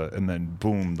Mafia. And then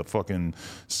boom, the fucking...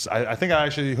 I think I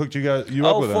actually hooked you up with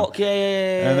them. Oh, fuck,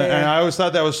 yeah. And I always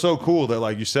thought that was so cool that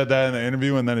like you said that in the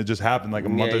interview and then it just happened like a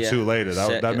month or two later.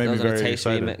 That made me very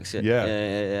excited.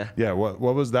 Remix, yeah. What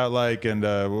was that like? And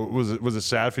was it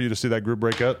sad for you to see that group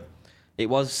break up? It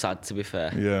was sad, to be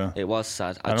fair. Yeah. It was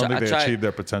sad. I don't think they achieved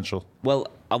their potential. Well,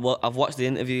 I've watched the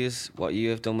interviews, what you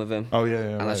have done with him. Oh,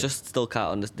 yeah. And I just still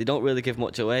can't understand. They don't really give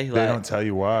much away. They don't tell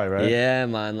you why, right? Yeah,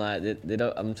 man. Like, they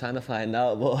don't. I'm trying to find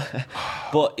out.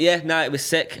 But yeah, no, it was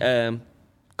sick.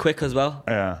 Quick as well.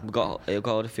 Yeah. It got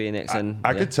all the Phoenix.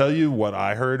 I could tell you what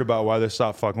I heard about why they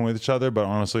stopped fucking with each other, but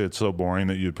honestly, it's so boring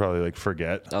that you'd probably like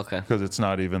forget. Okay. Because it's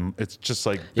not even, it's just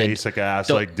like basic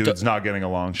ass, like dudes not getting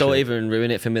along Don't shit. even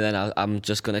ruin it for me then. I'm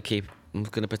just going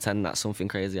to pretend that something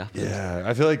crazy happened. Yeah.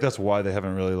 I feel like that's why they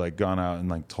haven't really like gone out and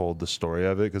like told the story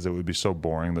of it, because it would be so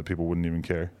boring that people wouldn't even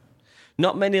care.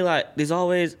 Not many, like, there's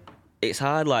always, it's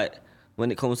hard, like, when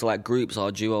it comes to like groups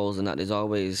or duos and that, there's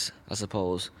always, I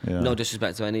suppose, no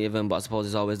disrespect to any of them, but I suppose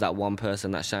there's always that one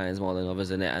person that shines more than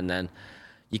others in it. And then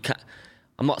you can't,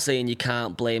 I'm not saying you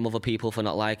can't blame other people for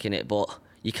not liking it, but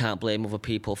you can't blame other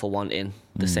people for wanting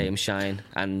the same shine.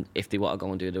 And if they want to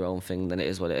go and do their own thing, then it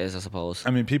is what it is, I suppose.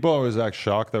 I mean, people always act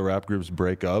shocked that rap groups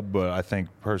break up, but I think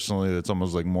personally it's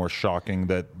almost like more shocking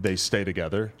that they stay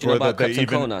together, Do you know or about that they Krypton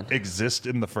even Conan? exist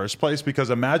in the first place. Because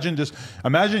imagine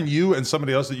you and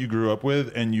somebody else that you grew up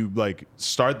with, and you like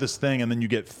start this thing, and then you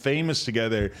get famous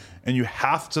together, and you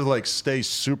have to like stay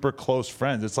super close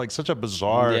friends. It's like such a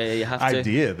bizarre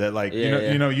idea that like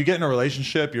you know you get in a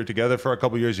relationship, you're together for a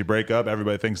couple years, you break up,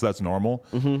 everybody thinks that's normal.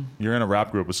 You're in a rap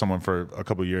group with someone for a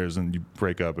couple years and you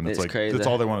break up, and it's like crazy. that's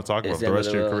all they want to talk about for the rest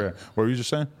of your career. What were you just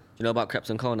saying? Do you know about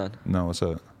Krypton Conan? No, what's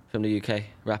that? From the UK, two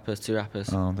rappers.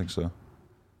 I don't think so.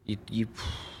 You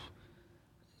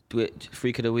do it.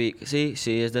 Freak of the week. See,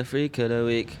 she is the freak of the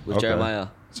week with Jeremiah.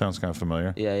 Sounds kind of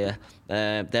familiar. Yeah.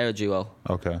 They're a duo.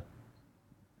 Okay.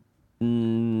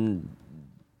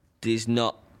 There's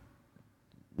not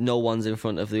no one's in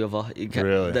front of the other.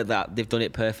 Really? That they've done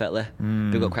it perfectly.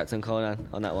 We've got Krept & Konan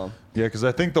on that one. Yeah, because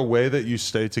I think the way that you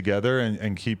stay together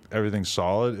and keep everything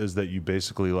solid is that you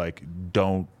basically like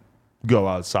don't go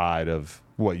outside of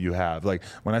what you have. Like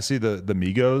when I see the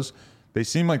Migos, they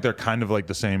seem like they're kind of like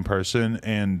the same person.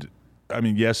 And I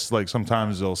mean, yes, like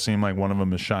sometimes it'll seem like one of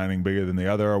them is shining bigger than the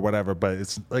other or whatever, but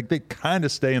it's like they kind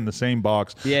of stay in the same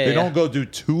box. They don't go do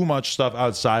too much stuff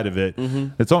outside of it.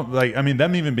 It's all, like, I mean,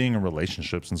 them even being in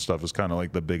relationships and stuff is kind of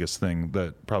like the biggest thing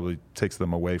that probably takes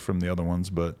them away from the other ones,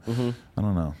 but I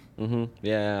don't know.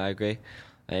 Yeah, I agree.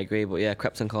 But yeah,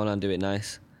 Krept & Konan do it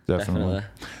nice. Definitely.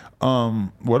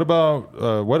 What about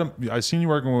I seen you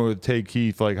working with Tay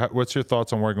Keith. Like, what's your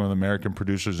thoughts on working with American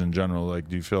producers in general? Like,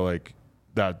 do you feel like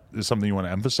that is something you want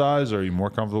to emphasize? Or are you more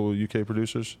comfortable with UK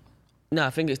producers? No, I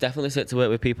think it's definitely sick to work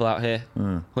with people out here.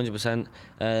 100%.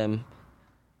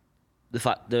 The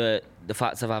fact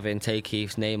of having Tay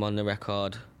Keith's name on the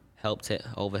record helped it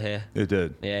over here. It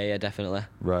did. Yeah, definitely.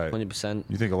 Right. 100%.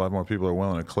 You think a lot more people are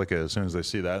willing to click it as soon as they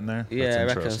see that in there? Yeah, I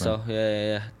reckon so.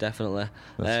 Yeah, definitely.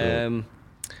 That's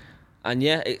and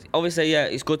yeah, obviously,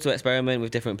 it's good to experiment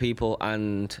with different people.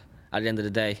 And at the end of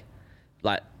the day,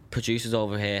 like, producers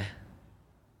over here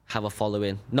have a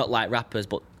following, not like rappers,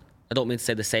 but I don't mean to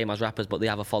say the same as rappers, but they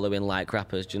have a following like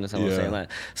rappers. Do you understand what I'm saying? Like,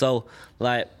 so,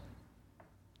 like,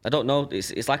 I don't know.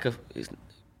 It's like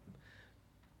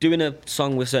doing a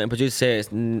song with certain producers here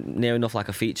is near enough like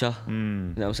a feature. You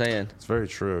know what I'm saying? It's very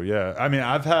true. Yeah, I mean,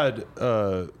 I've had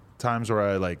times where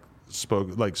I like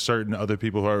spoke like certain other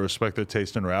people who I respect their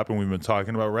taste in rap, and we've been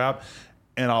talking about rap.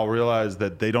 And I'll realize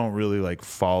that they don't really like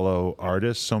follow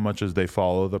artists so much as they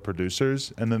follow the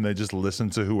producers, and then they just listen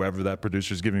to whoever that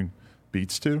producer's giving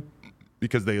beats to,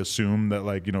 because they assume that,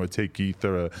 like, you know, a Tay Keith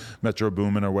or a Metro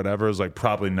Boomin or whatever is like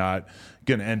probably not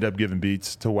gonna end up giving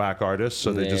beats to whack artists,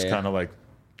 so they just kind of like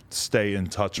stay in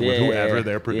touch with whoever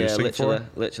they're producing for.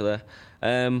 Literally.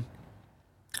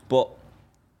 But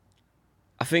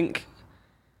I think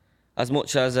as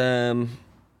much as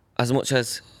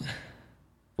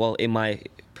well, in my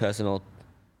personal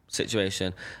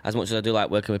situation, as much as I do like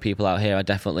working with people out here, I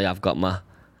definitely have got my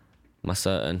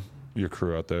certain... Your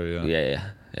crew out there, yeah.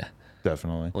 Yeah.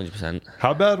 Definitely. 100%.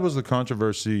 How bad was the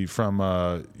controversy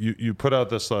from... you put out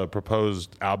this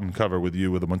proposed album cover with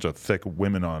you with a bunch of thick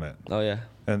women on it. Oh, yeah.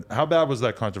 And how bad was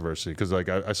that controversy? Because like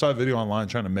I saw a video online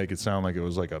trying to make it sound like it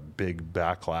was like a big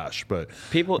backlash, but...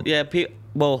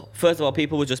 Well, first of all,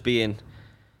 people were just being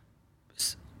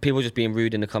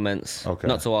rude in the comments. Okay.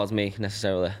 Not towards me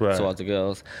necessarily, right. Towards the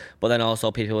girls. But then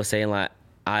also people were saying like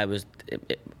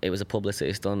it was a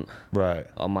publicity stunt, right,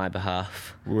 on my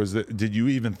behalf. Did you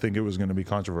even think it was going to be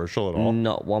controversial at all?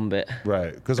 Not one bit.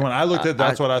 Right, because when I looked at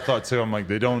that's what I thought too. I'm like,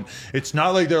 it's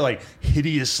not like they're like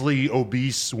hideously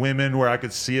obese women where I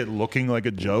could see it looking like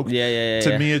a joke.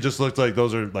 To me, it just looked like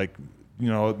those are like, you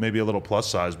know, maybe a little plus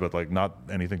size, but like not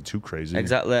anything too crazy.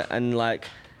 Exactly, and like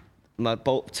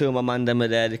two of my man them are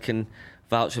there. They can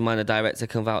vouch for man. The director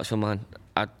can vouch for man.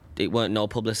 It weren't no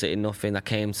publicity, nothing. I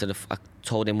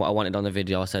told him what I wanted on the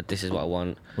video. I said, "This is what I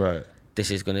want. Right.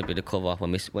 This is going to be the cover."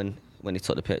 When he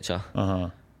took the picture,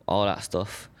 all that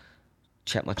stuff.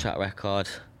 Check my track record.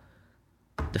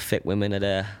 The thick women are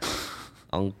there.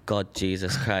 On God,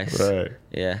 Jesus Christ. Right.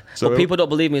 Yeah. So but people don't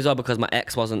believe me as well because my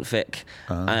ex wasn't thick.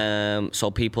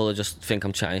 So people just think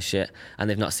I'm chatting shit, and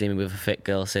they've not seen me with a thick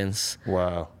girl since.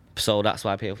 Wow. So that's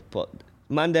why people. But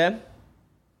man, them.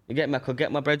 I could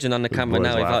get my brethren on the camera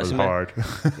now. If hard. You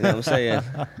know what I'm saying?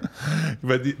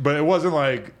 But it wasn't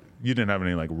like you didn't have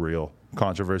any like real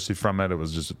controversy from it. It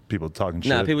was just people talking shit.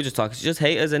 Nah, people just talking. Just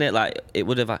haters in it. Like it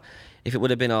would have, if it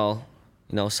would have been all,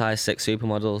 you know, size 6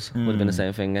 supermodels, would have been the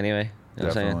same thing anyway. You know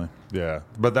Definitely. What I'm saying? Yeah.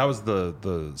 But that was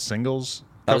the singles.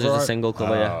 That was just a single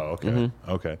cover. Yeah. Okay.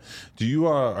 Okay. Do you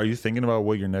are you thinking about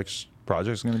what your next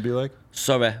project's going to be like?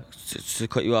 Sorry to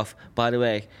cut you off. By the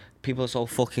way. People are so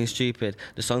fucking stupid.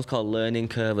 The song's called Learning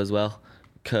Curve as well.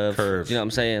 Curve. Do you know what I'm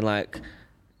saying? Like,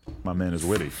 my man is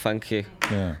witty. Thank you.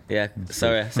 Yeah. Yeah.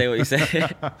 Sorry. Say what you say.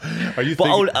 Are you?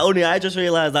 But only I just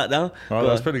realized that now. Oh,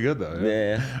 that's pretty good though.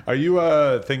 Yeah. Are you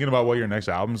thinking about what your next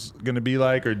album's gonna be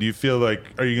like, or do you feel like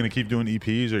are you gonna keep doing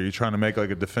EPs, or are you trying to make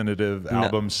like a definitive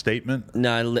album statement?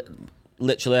 No,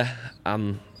 literally,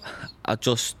 I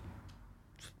just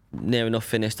near enough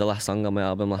finished the last song on my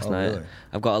album last night. Really?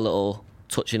 I've got a little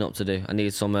touching up to do. I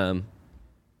need some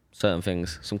certain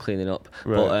things, some cleaning up.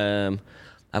 Right. But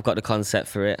I've got the concept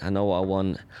for it. I know what I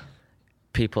want.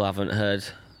 People haven't heard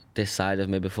this side of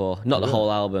me before. Not the whole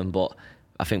album, but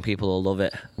I think people will love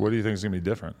it. What do you think is gonna be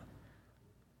different?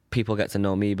 People get to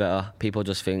know me better. People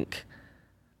just think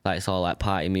like it's all like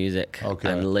party music and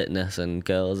litness and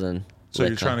girls and So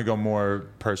liquor. you're trying to go more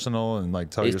personal and like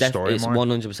tell your story it's more?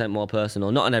 100% more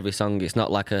personal. Not on every song. It's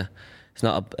not like it's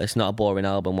not a boring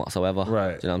album whatsoever.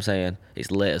 Right. Do you know what I'm saying?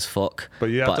 It's lit as fuck. But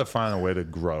you have to find a way to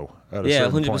grow at a yeah,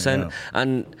 certain 100%. point.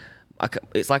 And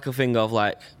it's like a thing of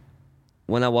like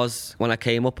when I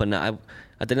came up and that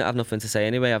I didn't have nothing to say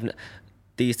anyway.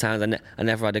 These times I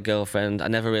never had a girlfriend. I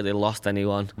never really lost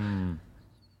anyone.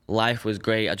 Life was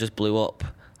great. I just blew up.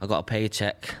 I got a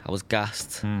paycheck. I was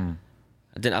gassed. I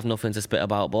didn't have nothing to spit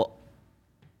about but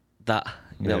that.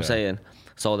 You know what I'm saying?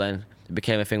 So then it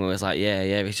became a thing where it was like,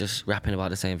 yeah, he's just rapping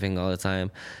about the same thing all the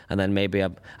time. And then maybe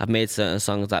I've made certain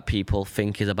songs that people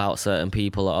think is about certain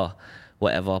people or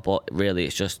whatever, but really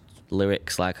it's just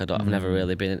lyrics. Like I've never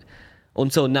really been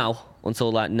until now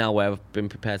where I've been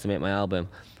prepared to make my album.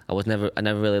 I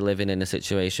never really living in a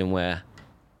situation where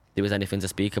there was anything to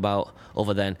speak about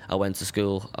other than I went to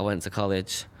school, I went to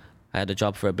college, I had a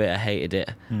job for a bit, I hated it.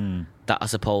 That I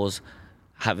suppose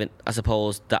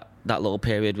that little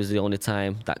period was the only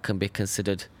time that can be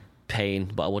considered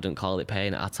pain, but I wouldn't call it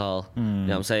pain at all. You know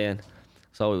what I'm saying?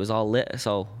 So it was all lit,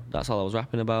 so that's all I was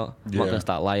rapping about. I'm not gonna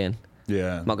start lying.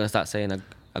 Yeah. I'm not gonna start saying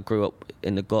I grew up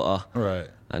in the gutter. Right.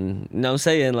 And you know what I'm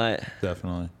saying? Like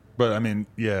Definitely. But I mean,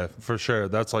 yeah, for sure.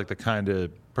 That's like the kind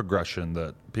of progression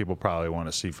that people probably want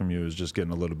to see from you, is just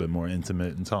getting a little bit more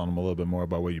intimate and telling them a little bit more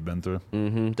about what you've been through.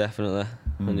 Definitely.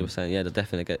 100%. Yeah, they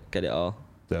definitely get it all.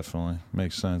 Definitely.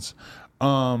 Makes sense.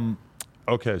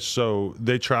 Okay, so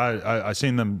they tried, I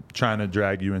seen them trying to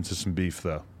drag you into some beef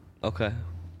though. Okay.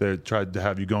 They tried to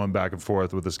have you going back and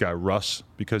forth with this guy Russ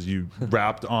because you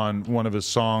rapped on one of his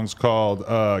songs called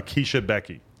Keisha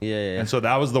Becky. Yeah. And so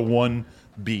that was the one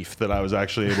beef that I was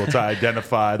actually able to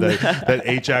identify that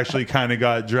H actually kind of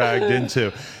got dragged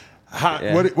into.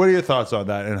 What are your thoughts on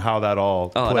that and how that all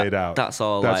played out? That's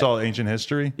all ancient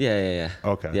history? Yeah.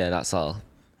 Okay. Yeah, that's all.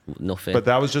 Nothing. But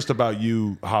that was just about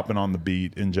you hopping on the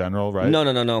beat in general, right?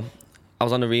 No. I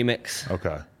was on the remix.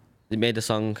 Okay. They made the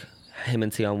song, him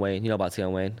and Tion Wayne. You know about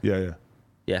Tion Wayne? Yeah.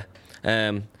 Yeah.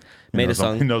 Made a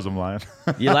song. He knows I'm lying.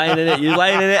 You're lying in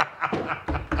it.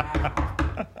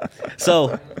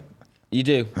 So, you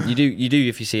do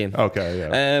if you see him. Okay,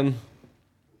 yeah.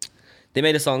 They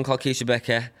made a song called Keisha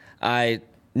Becker.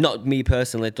 Not me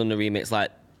personally, done the remix.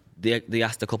 Like they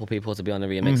asked a couple people to be on the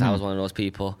remix. I was one of those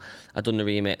people. I done the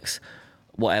remix,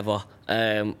 whatever.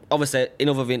 Obviously, in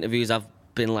other interviews, I've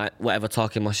been like whatever,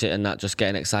 talking my shit and that, just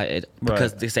getting excited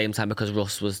because at the same time because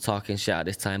Russ was talking shit at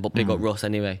this time. But big up Russ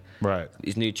anyway. Right.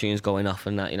 His new tunes going off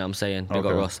and that. You know what I'm saying? Big up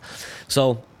Okay. Russ.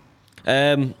 So,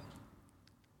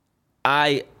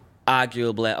 I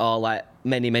arguably, or like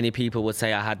many people would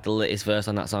say, I had the latest verse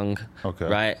on that song. Okay.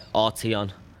 Right? Or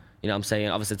Tion. You know what I'm saying?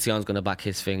 Obviously, Tion's going to back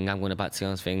his thing. I'm going to back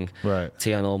Tion's thing. Right.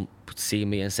 Tion will see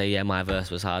me and say, yeah, my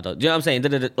verse was harder. Do you know what I'm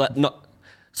saying?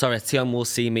 Like, Tion will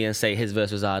see me and say his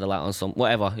verse was harder, like on some,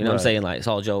 whatever. You know what I'm saying? Like, it's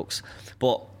all jokes.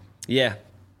 But, yeah.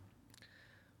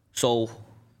 So,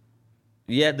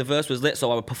 yeah, the verse was lit,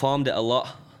 so I performed it a lot.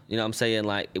 You know what I'm saying?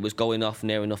 Like, it was going off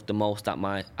near enough the most at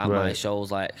my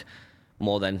shows, like,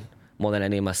 more than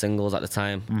any of my singles at the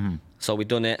time. So we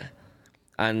done it.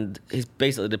 And he's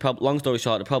basically, long story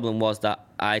short, the problem was that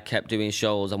I kept doing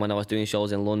shows, and when I was doing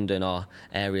shows in London or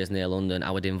areas near London, I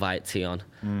would invite Tion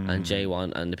and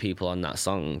J1 and the people on that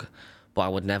song, but I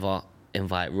would never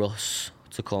invite Russ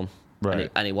to come.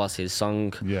 Right. And it was his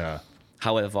song. Yeah.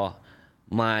 However,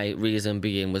 my reason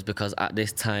being was because at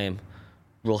this time,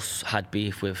 Russ had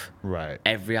beef with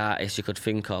every artist you could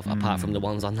think of, apart from the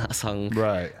ones on that song.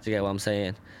 Right. Do you get what I'm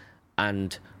saying?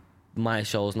 And my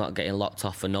show's not getting locked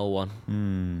off for no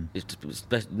one. It's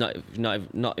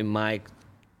not in my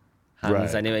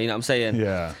hands anyway. You know what I'm saying?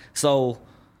 Yeah. So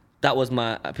that was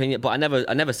my opinion, but I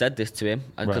never said this to him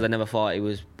because I never thought he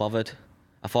was bothered.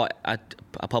 I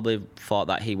probably thought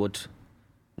that he would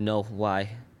know why. You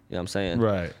know what I'm saying?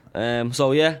 Right.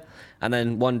 So yeah, and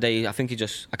then one day I can't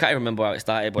even remember how it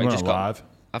started, but You he went just live?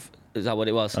 Is that what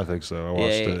it was? I think so. I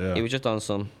watched it. Yeah. He was just on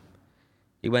some.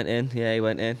 He went in. Yeah, he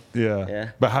went in. Yeah.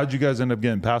 Yeah. But how'd you guys end up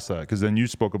getting past that? Because then you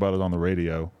spoke about it on the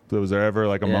radio. Was there ever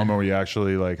like a moment where you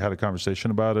actually like had a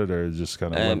conversation about it, or just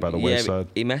kind of went by the wayside?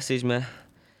 He messaged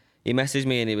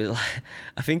me. and he was like,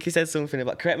 I think he said something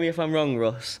about, correct me if I'm wrong,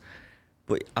 Russ,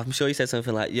 but I'm sure he said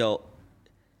something like, yo,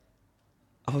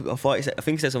 I think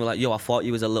he said something like, yo, I thought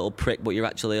you was a little prick, but you're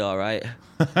actually all right.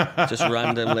 Just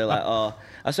randomly like, oh.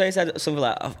 I swear he said something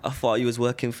like, I thought you was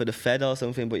working for the Fed or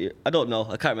something, but I don't know.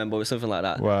 I can't remember. It was something like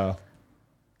that. Wow.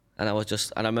 And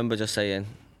I remember just saying,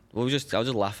 I was just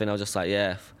laughing. I was just like,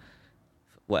 yeah,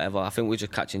 whatever. I think we were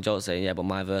just catching jokes saying, yeah, but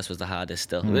my verse was the hardest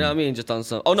still. You know what I mean? Just on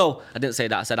some. Oh no, I didn't say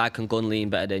that. I said I can gun lean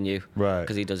better than you. Right.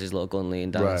 Because he does his little gun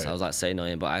lean dance. Right. I was like, say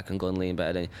nothing, but I can gun lean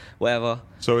better than you. Whatever.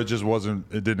 So it just wasn't.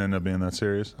 It didn't end up being that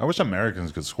serious. I wish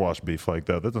Americans could squash beef like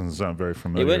that. That doesn't sound very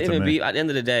familiar. It wouldn't to even me. be. At the end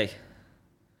of the day,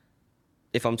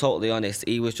 if I'm totally honest,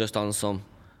 he was just on some.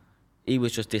 He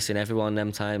was just dissing everyone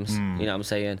them times. You know what I'm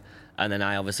saying? And then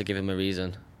I obviously give him a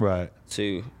reason. Right.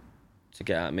 To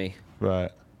get at me.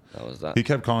 Right. That was that. He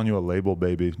kept calling you a label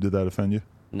baby. Did that offend you?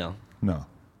 No. No.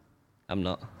 I'm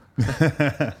not.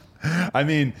 I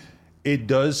mean, it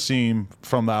does seem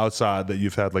from the outside that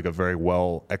you've had like a very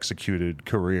well executed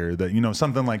career. That, you know,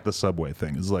 something like the Subway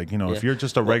thing is like, you know, if you're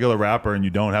just a regular rapper and you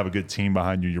don't have a good team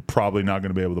behind you, you're probably not going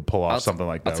to be able to pull off something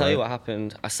like that. I'll tell you what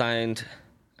happened. I signed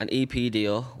an EP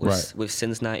deal with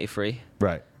Since 93.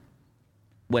 Right.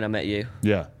 When I met you.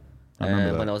 Yeah. I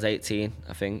remember that. When I was 18,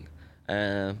 I think.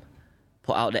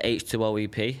 Put out the H2O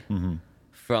EP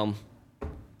from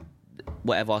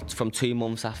whatever, from 2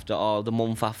 months after or the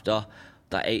month after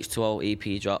that H2O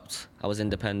EP dropped. I was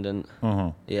independent.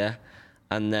 Yeah.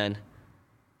 And then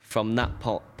from that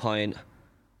point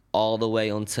all the way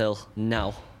until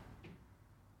now,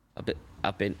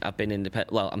 I've been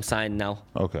independent. Well, I'm signed now.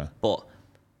 Okay. But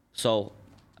so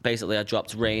basically, I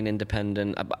dropped Rain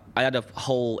independent. I had a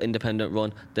whole independent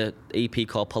run. The EP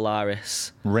called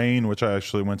Polaris. Rain, which I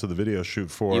actually went to the video shoot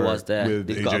for. He was there. With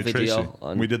We've AJ got a video Tracy.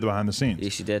 on- We did the behind the scenes.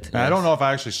 Yes, you did. And I don't know if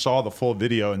I actually saw the full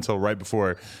video until right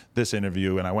before this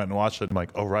interview, and I went and watched it. I'm like,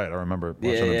 oh right, I remember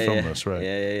watching them film this. Right.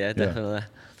 Yeah, definitely.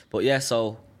 But yeah,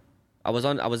 so I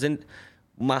was in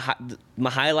my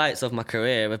highlights of my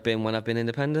career have been when I've been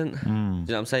independent. Do you know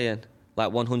what I'm saying?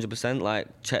 Like 100%. Like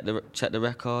check the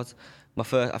records. I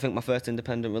think my first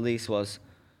independent release was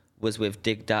with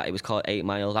Dig Dat. It was called 8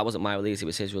 Mile. That wasn't my release, it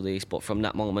was his release. But from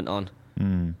that moment on,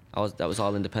 that was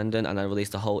all independent, and I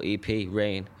released a whole EP,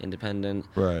 Rain, independent.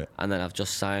 Right. And then I've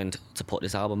just signed to put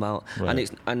this album out. Right.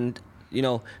 And you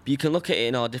know, you can look at it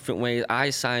in all different ways. I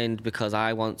signed because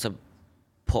I want to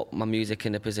put my music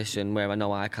in a position where I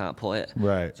know I can't put it.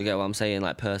 Right. Do you get what I'm saying?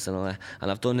 Like personally. And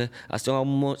I've done it. I still know how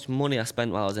much money I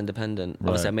spent while I was independent. Right.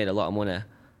 Obviously I made a lot of money.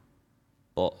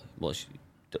 But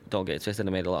don't get it twisted,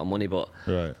 I made a lot of money, but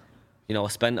Right. you know, I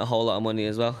spent a whole lot of money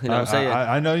as well. You know what I'm saying?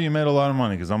 I know you made a lot of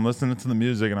money because I'm listening to the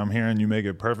music and I'm hearing you make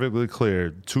it perfectly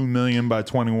clear. 2 million by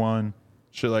 21,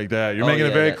 shit like that. You're making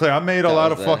it very clear. I made a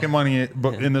lot of fucking money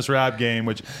in this rap game,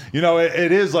 which, you know,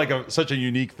 it is like such a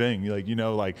unique thing. Like, you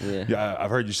know, like I've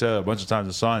heard you say it a bunch of times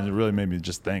in songs. It really made me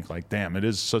just think like, damn, it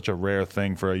is such a rare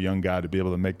thing for a young guy to be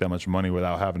able to make that much money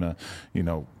without having to, you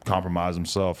know, compromise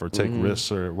himself or take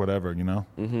risks or whatever, you know?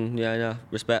 Yeah,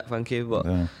 respect, thank you.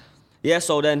 But yeah,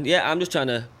 so then, I'm just trying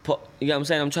to put, you know what I'm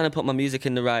saying? I'm trying to put my music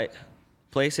in the right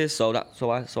places, so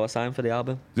I signed for the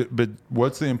album. But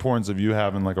what's the importance of you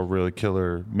having like a really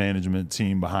killer management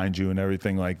team behind you and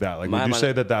everything like that? Like, would you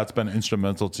say that that's been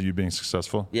instrumental to you being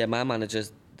successful? Yeah, my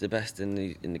manager's the best in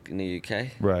the UK.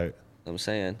 Right. I'm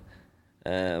saying,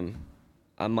 I'm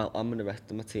in the rest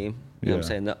of my team. You know what I'm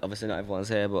saying? Obviously not everyone's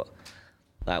here, but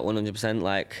like 100%.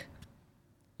 Like,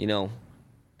 you know,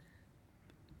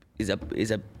 he's a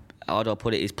how do I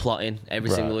put it? He's plotting every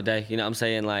single day. You know what I'm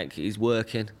saying? Like, he's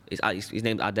working. His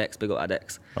name's Adex. Big up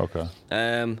Adex. Okay.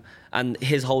 And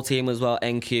his whole team as well.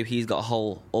 NQ. He's got a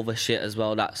whole other shit as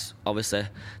well. That's obviously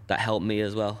that helped me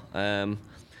as well.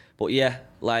 But yeah,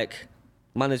 like,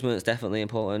 management's definitely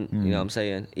important. You know what I'm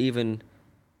saying? Even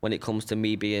when it comes to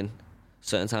me being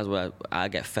certain times where I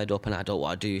get fed up and I don't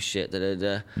want to do shit.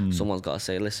 Someone's got to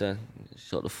say, listen,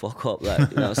 shut the fuck up. Like,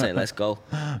 you know what I'm saying? Let's go.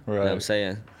 Right. You know what I'm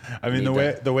saying? I mean,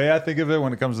 the way I think of it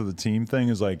when it comes to the team thing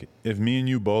is like, if me and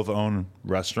you both own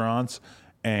restaurants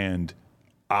and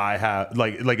I have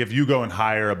like if you go and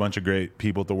hire a bunch of great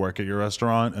people to work at your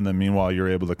restaurant, and then meanwhile you're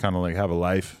able to kind of like have a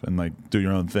life and like do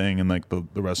your own thing, and like the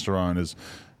restaurant is,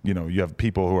 you know, you have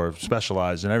people who are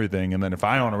specialized in everything, and then if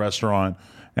I own a restaurant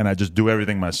and I just do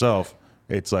everything myself,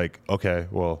 it's like, okay,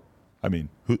 well, I mean,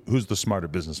 who's the smarter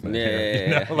businessman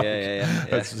here? Yeah.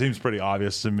 That seems pretty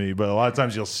obvious to me, but a lot of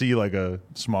times you'll see like a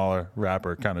smaller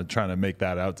rapper kind of trying to make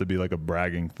that out to be like a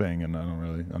bragging thing, and I don't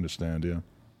really understand. Yeah,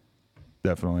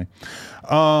 definitely.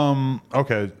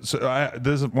 Okay, so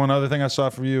there's one other thing I saw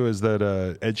for you is that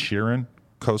Ed Sheeran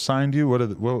co-signed you. What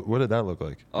did that look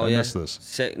like? Oh, I missed this.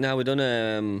 Sick. Now we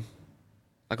done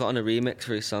I got on a remix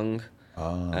for his song.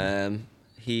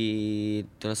 He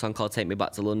done a song called "Take Me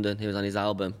Back to London." He was on his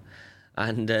album,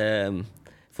 and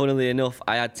funnily enough,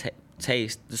 I had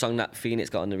Taste, the song that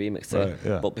Phoenix got on the remix to. Right,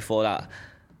 yeah. But before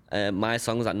that, my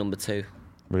song was at number 2.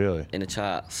 Really? In the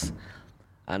charts,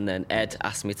 and then Ed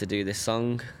asked me to do this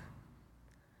song,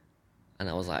 And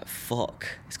I was like, fuck,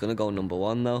 it's gonna go number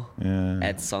one though. Yeah.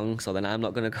 Ed's song. So then I'm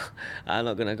not gonna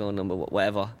go number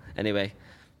whatever. Anyway,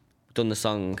 done the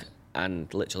song,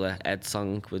 and literally Ed's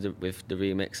song with the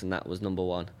remix, and that was number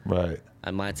one. Right.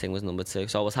 And my thing was number two.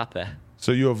 So I was happy.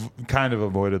 So you have kind of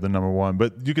avoided the number one,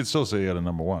 but you could still say you had a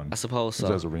number one. I suppose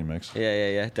so. As a remix.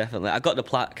 Yeah, definitely. I got the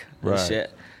plaque and Right.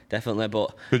 shit, definitely.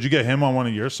 But Could you get him on one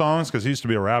of your songs? Because he used to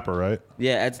be a rapper, right?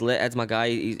 yeah, Ed's lit. Ed's my guy.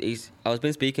 He's I was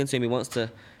been speaking to him. He wants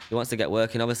to get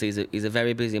working. Obviously, he's a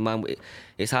very busy man.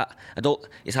 It's hard.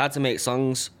 It's hard to make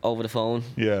songs over the phone.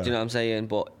 Yeah. Do you know what I'm saying?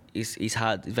 But he's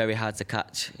very hard to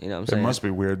catch. You know what I'm It saying? must be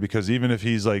weird because even if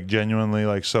he's like genuinely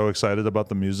like so excited about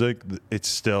the music, it's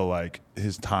still like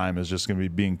his time is just gonna be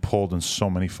being pulled in so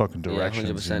many fucking directions.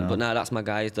 Yeah, 100%. You know? But no, that's my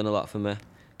guy. He's done a lot for me.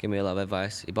 Give me a lot of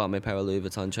advice. He bought me a pair of Louis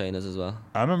Vuitton trainers as well.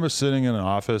 I remember sitting in an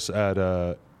office at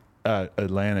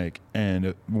Atlantic,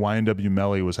 and YNW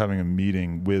Melly was having a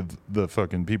meeting with the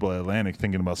fucking people at Atlantic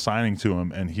thinking about signing to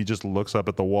him, and he just looks up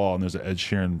at the wall and there's an Ed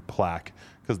Sheeran plaque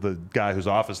because the guy whose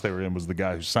office they were in was the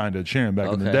guy who signed Ed Sheeran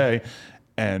back in the day,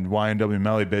 and YNW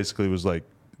Melly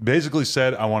basically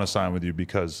said, I want to sign with you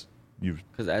because you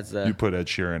put Ed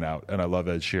Sheeran out, and I love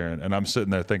Ed Sheeran. And I'm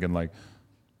sitting there thinking like,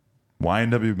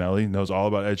 YNW Melly knows all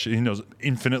about Ed Sheeran. He knows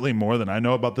infinitely more than I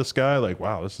know about this guy. Like,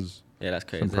 wow, this is that's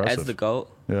crazy. impressive. Ed's the GOAT.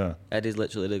 Yeah. Ed is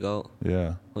literally the GOAT.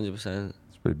 Yeah. 100%.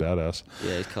 It's pretty badass.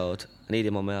 Yeah, he's cold. I need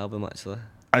him on my album actually.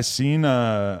 I seen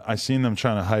them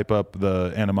trying to hype up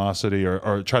the animosity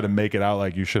or try to make it out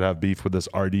like you should have beef with this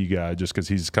RD guy just because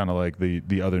he's kind of like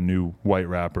the other new white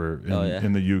rapper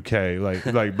in the UK. Like,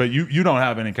 but you don't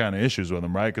have any kind of issues with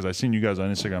him, right? Because I seen you guys on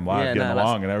Instagram Live getting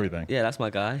along and everything. Yeah, that's my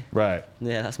guy. Right.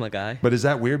 Yeah, that's my guy. But is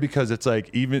that weird? Because it's like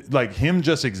even like him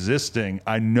just existing,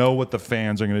 I know what the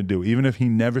fans are gonna do. Even if he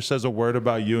never says a word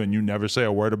about you and you never say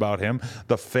a word about him,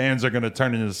 the fans are gonna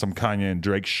turn into some Kanye and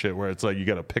Drake shit where it's like you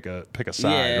gotta pick a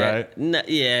side. Right?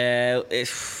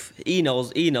 He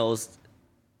knows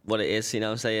what it is, you know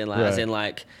what I'm saying? Like, as in,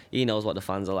 like, he knows what the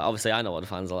fans are like. Obviously, I know what the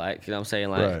fans are like, you know what I'm saying?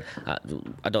 Like,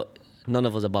 I don't, none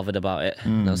of us are bothered about it.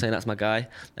 You know what I'm saying? That's my guy.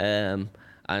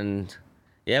 And,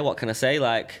 yeah, what can I say?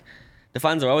 Like, the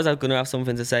fans are always going to have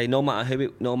something to say, no matter who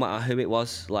it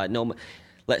was. Like,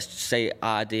 let's say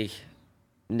RD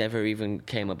never even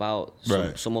came about.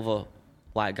 Some other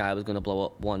white guy was going to blow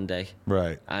up one day.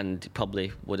 Right. And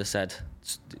probably would have said...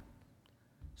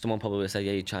 Someone probably would say,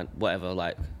 yeah, you're trying, whatever,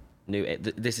 like,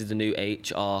 this is the new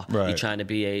H, or you're trying to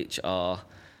be H, or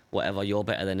whatever, you're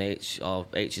better than H, or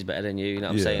H is better than you, you know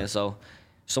what I'm saying? So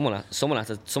someone had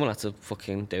to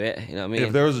fucking do it, you know what I mean?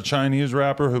 If there was a Chinese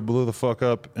rapper who blew the fuck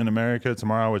up in America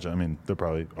tomorrow, which I mean, there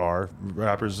probably are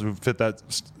rappers who fit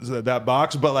that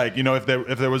box, but like, you know, if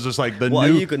there was just like what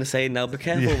are you going to say now? Be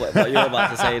careful what you're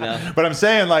about to say now. But I'm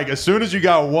saying, like, as soon as you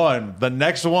got one, the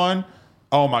next one,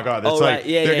 oh my God! It's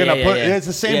they're gonna put. It's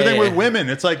the same thing with women.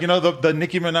 It's like, you know, the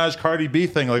Nicki Minaj Cardi B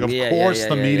thing. Like, of course,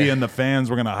 the media and the fans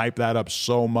were gonna hype that up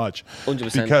so much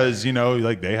 100%. because, you know,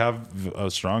 like they have a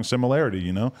strong similarity.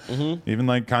 You know, even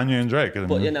like Kanye and Drake. But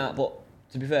but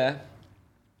to be fair,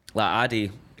 like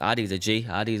RD's a G.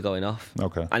 RD's going off.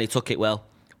 Okay. And he took it well.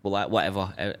 Well, like,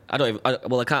 whatever. I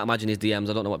can't imagine his DMs.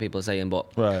 I don't know what people are saying,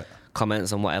 but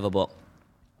comments and whatever. But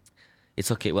he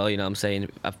took it well. You know what I'm saying?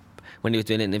 When he was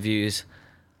doing interviews,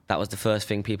 that was the first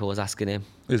thing people was asking him.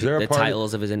 Is there the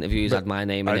titles of his interviews had my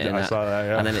name in it. I saw that,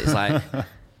 yeah. And then it's like,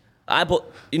 but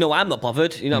you know, I'm not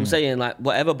bothered. You know what I'm saying? Like,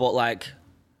 whatever. But like,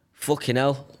 fucking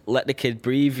hell, let the kid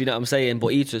breathe. You know what I'm saying?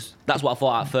 But that's what I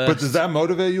thought at first. But does that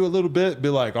motivate you a little bit? Be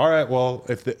like, all right, well,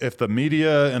 if the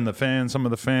media and the fans, some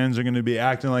of the fans are going to be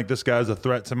acting like this guy's a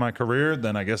threat to my career,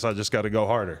 then I guess I just got to go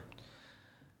harder.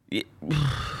 Yeah.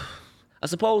 I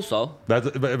suppose so. Is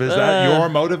that your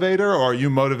motivator, or are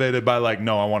you motivated by like,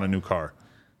 no, I want a new car?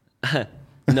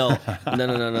 No. I don't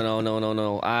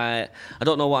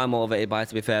know what I'm motivated by,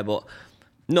 to be fair, but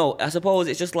no, I suppose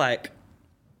it's just like,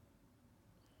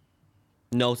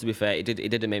 no, to be fair, it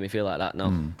didn't make me feel like that.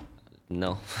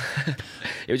 No.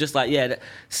 It was just like, yeah,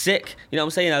 sick. You know what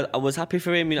I'm saying? I was happy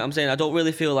for him. You know what I'm saying? I don't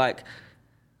really feel like,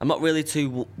 I'm not really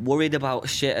too worried about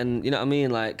shit, and you know what I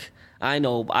mean? Like, I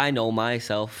know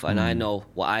myself, and I know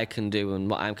what I can do and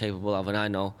what I'm capable of, and I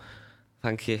know.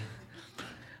 Thank you.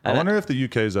 I wonder if the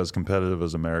UK is as competitive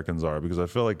as Americans are, because I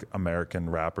feel like American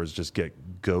rappers just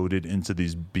get goaded into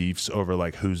these beefs over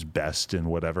like who's best in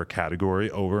whatever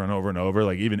category over and over and over.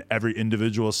 Like even every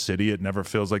individual city, it never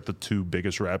feels like the two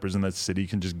biggest rappers in that city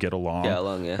can just get along.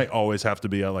 Yeah. They always have to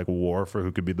be at like war for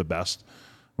who could be the best,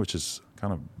 which is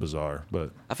kind of bizarre.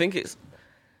 But I think it's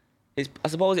I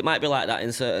suppose it might be like that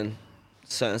in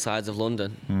certain sides of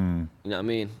London. You know what I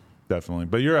mean? Definitely.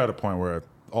 But you're at a point where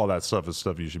all that stuff is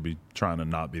stuff you should be trying to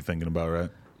not be thinking about, right?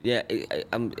 Yeah,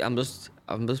 I'm just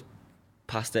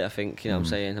past it. I think, you know what I'm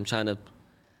saying. I'm trying to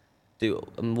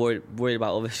I'm worried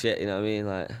about other shit. You know what I mean?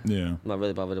 Like, Yeah. I'm not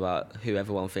really bothered about who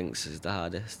everyone thinks is the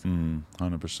hardest.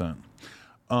 100%.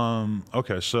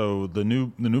 Okay, so the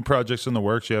new projects in the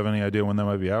works. You have any idea when they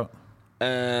might be out?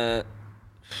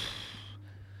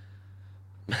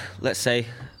 Let's say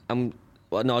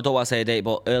well, no, I don't want to say a date,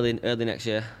 but early next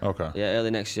year. Okay. Yeah,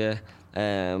 early next year.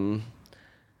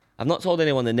 I've not told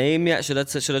anyone the name yet. Should I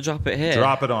drop it here?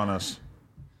 Drop it on us.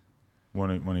 One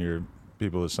of your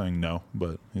people is saying no,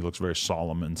 but he looks very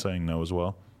solemn in saying no as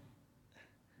well.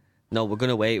 No, we're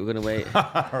gonna wait. All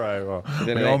right. Well,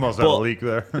 we almost had a leak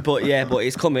there. but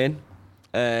it's coming.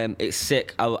 It's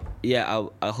sick. I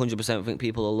 100% think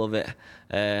people will love it.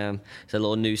 It's a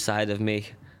little new side of me.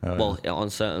 On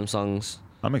certain songs.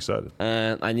 I'm excited.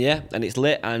 And it's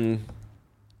lit, and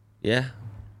yeah,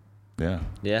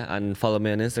 and follow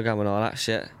me on Instagram and all that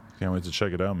shit. Can't wait to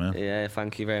check it out, man. Yeah,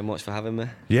 thank you very much for having me.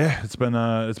 Yeah, it's been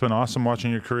awesome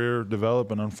watching your career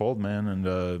develop and unfold, man. And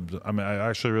I'm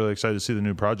actually really excited to see the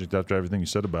new project after everything you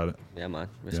said about it. Yeah, man.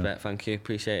 Respect. Yeah. Thank you.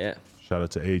 Appreciate it. Shout out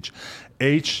to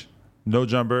H. No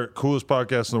Jumper, coolest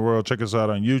podcast in the world. Check us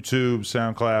out on YouTube,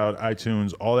 SoundCloud,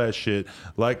 iTunes, all that shit.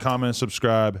 Like, comment,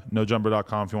 subscribe.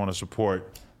 NoJumper.com if you want to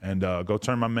support. And go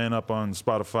turn my man up on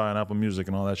Spotify and Apple Music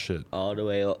and all that shit. All the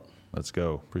way up. Let's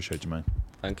go. Appreciate you, man.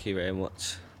 Thank you very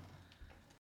much.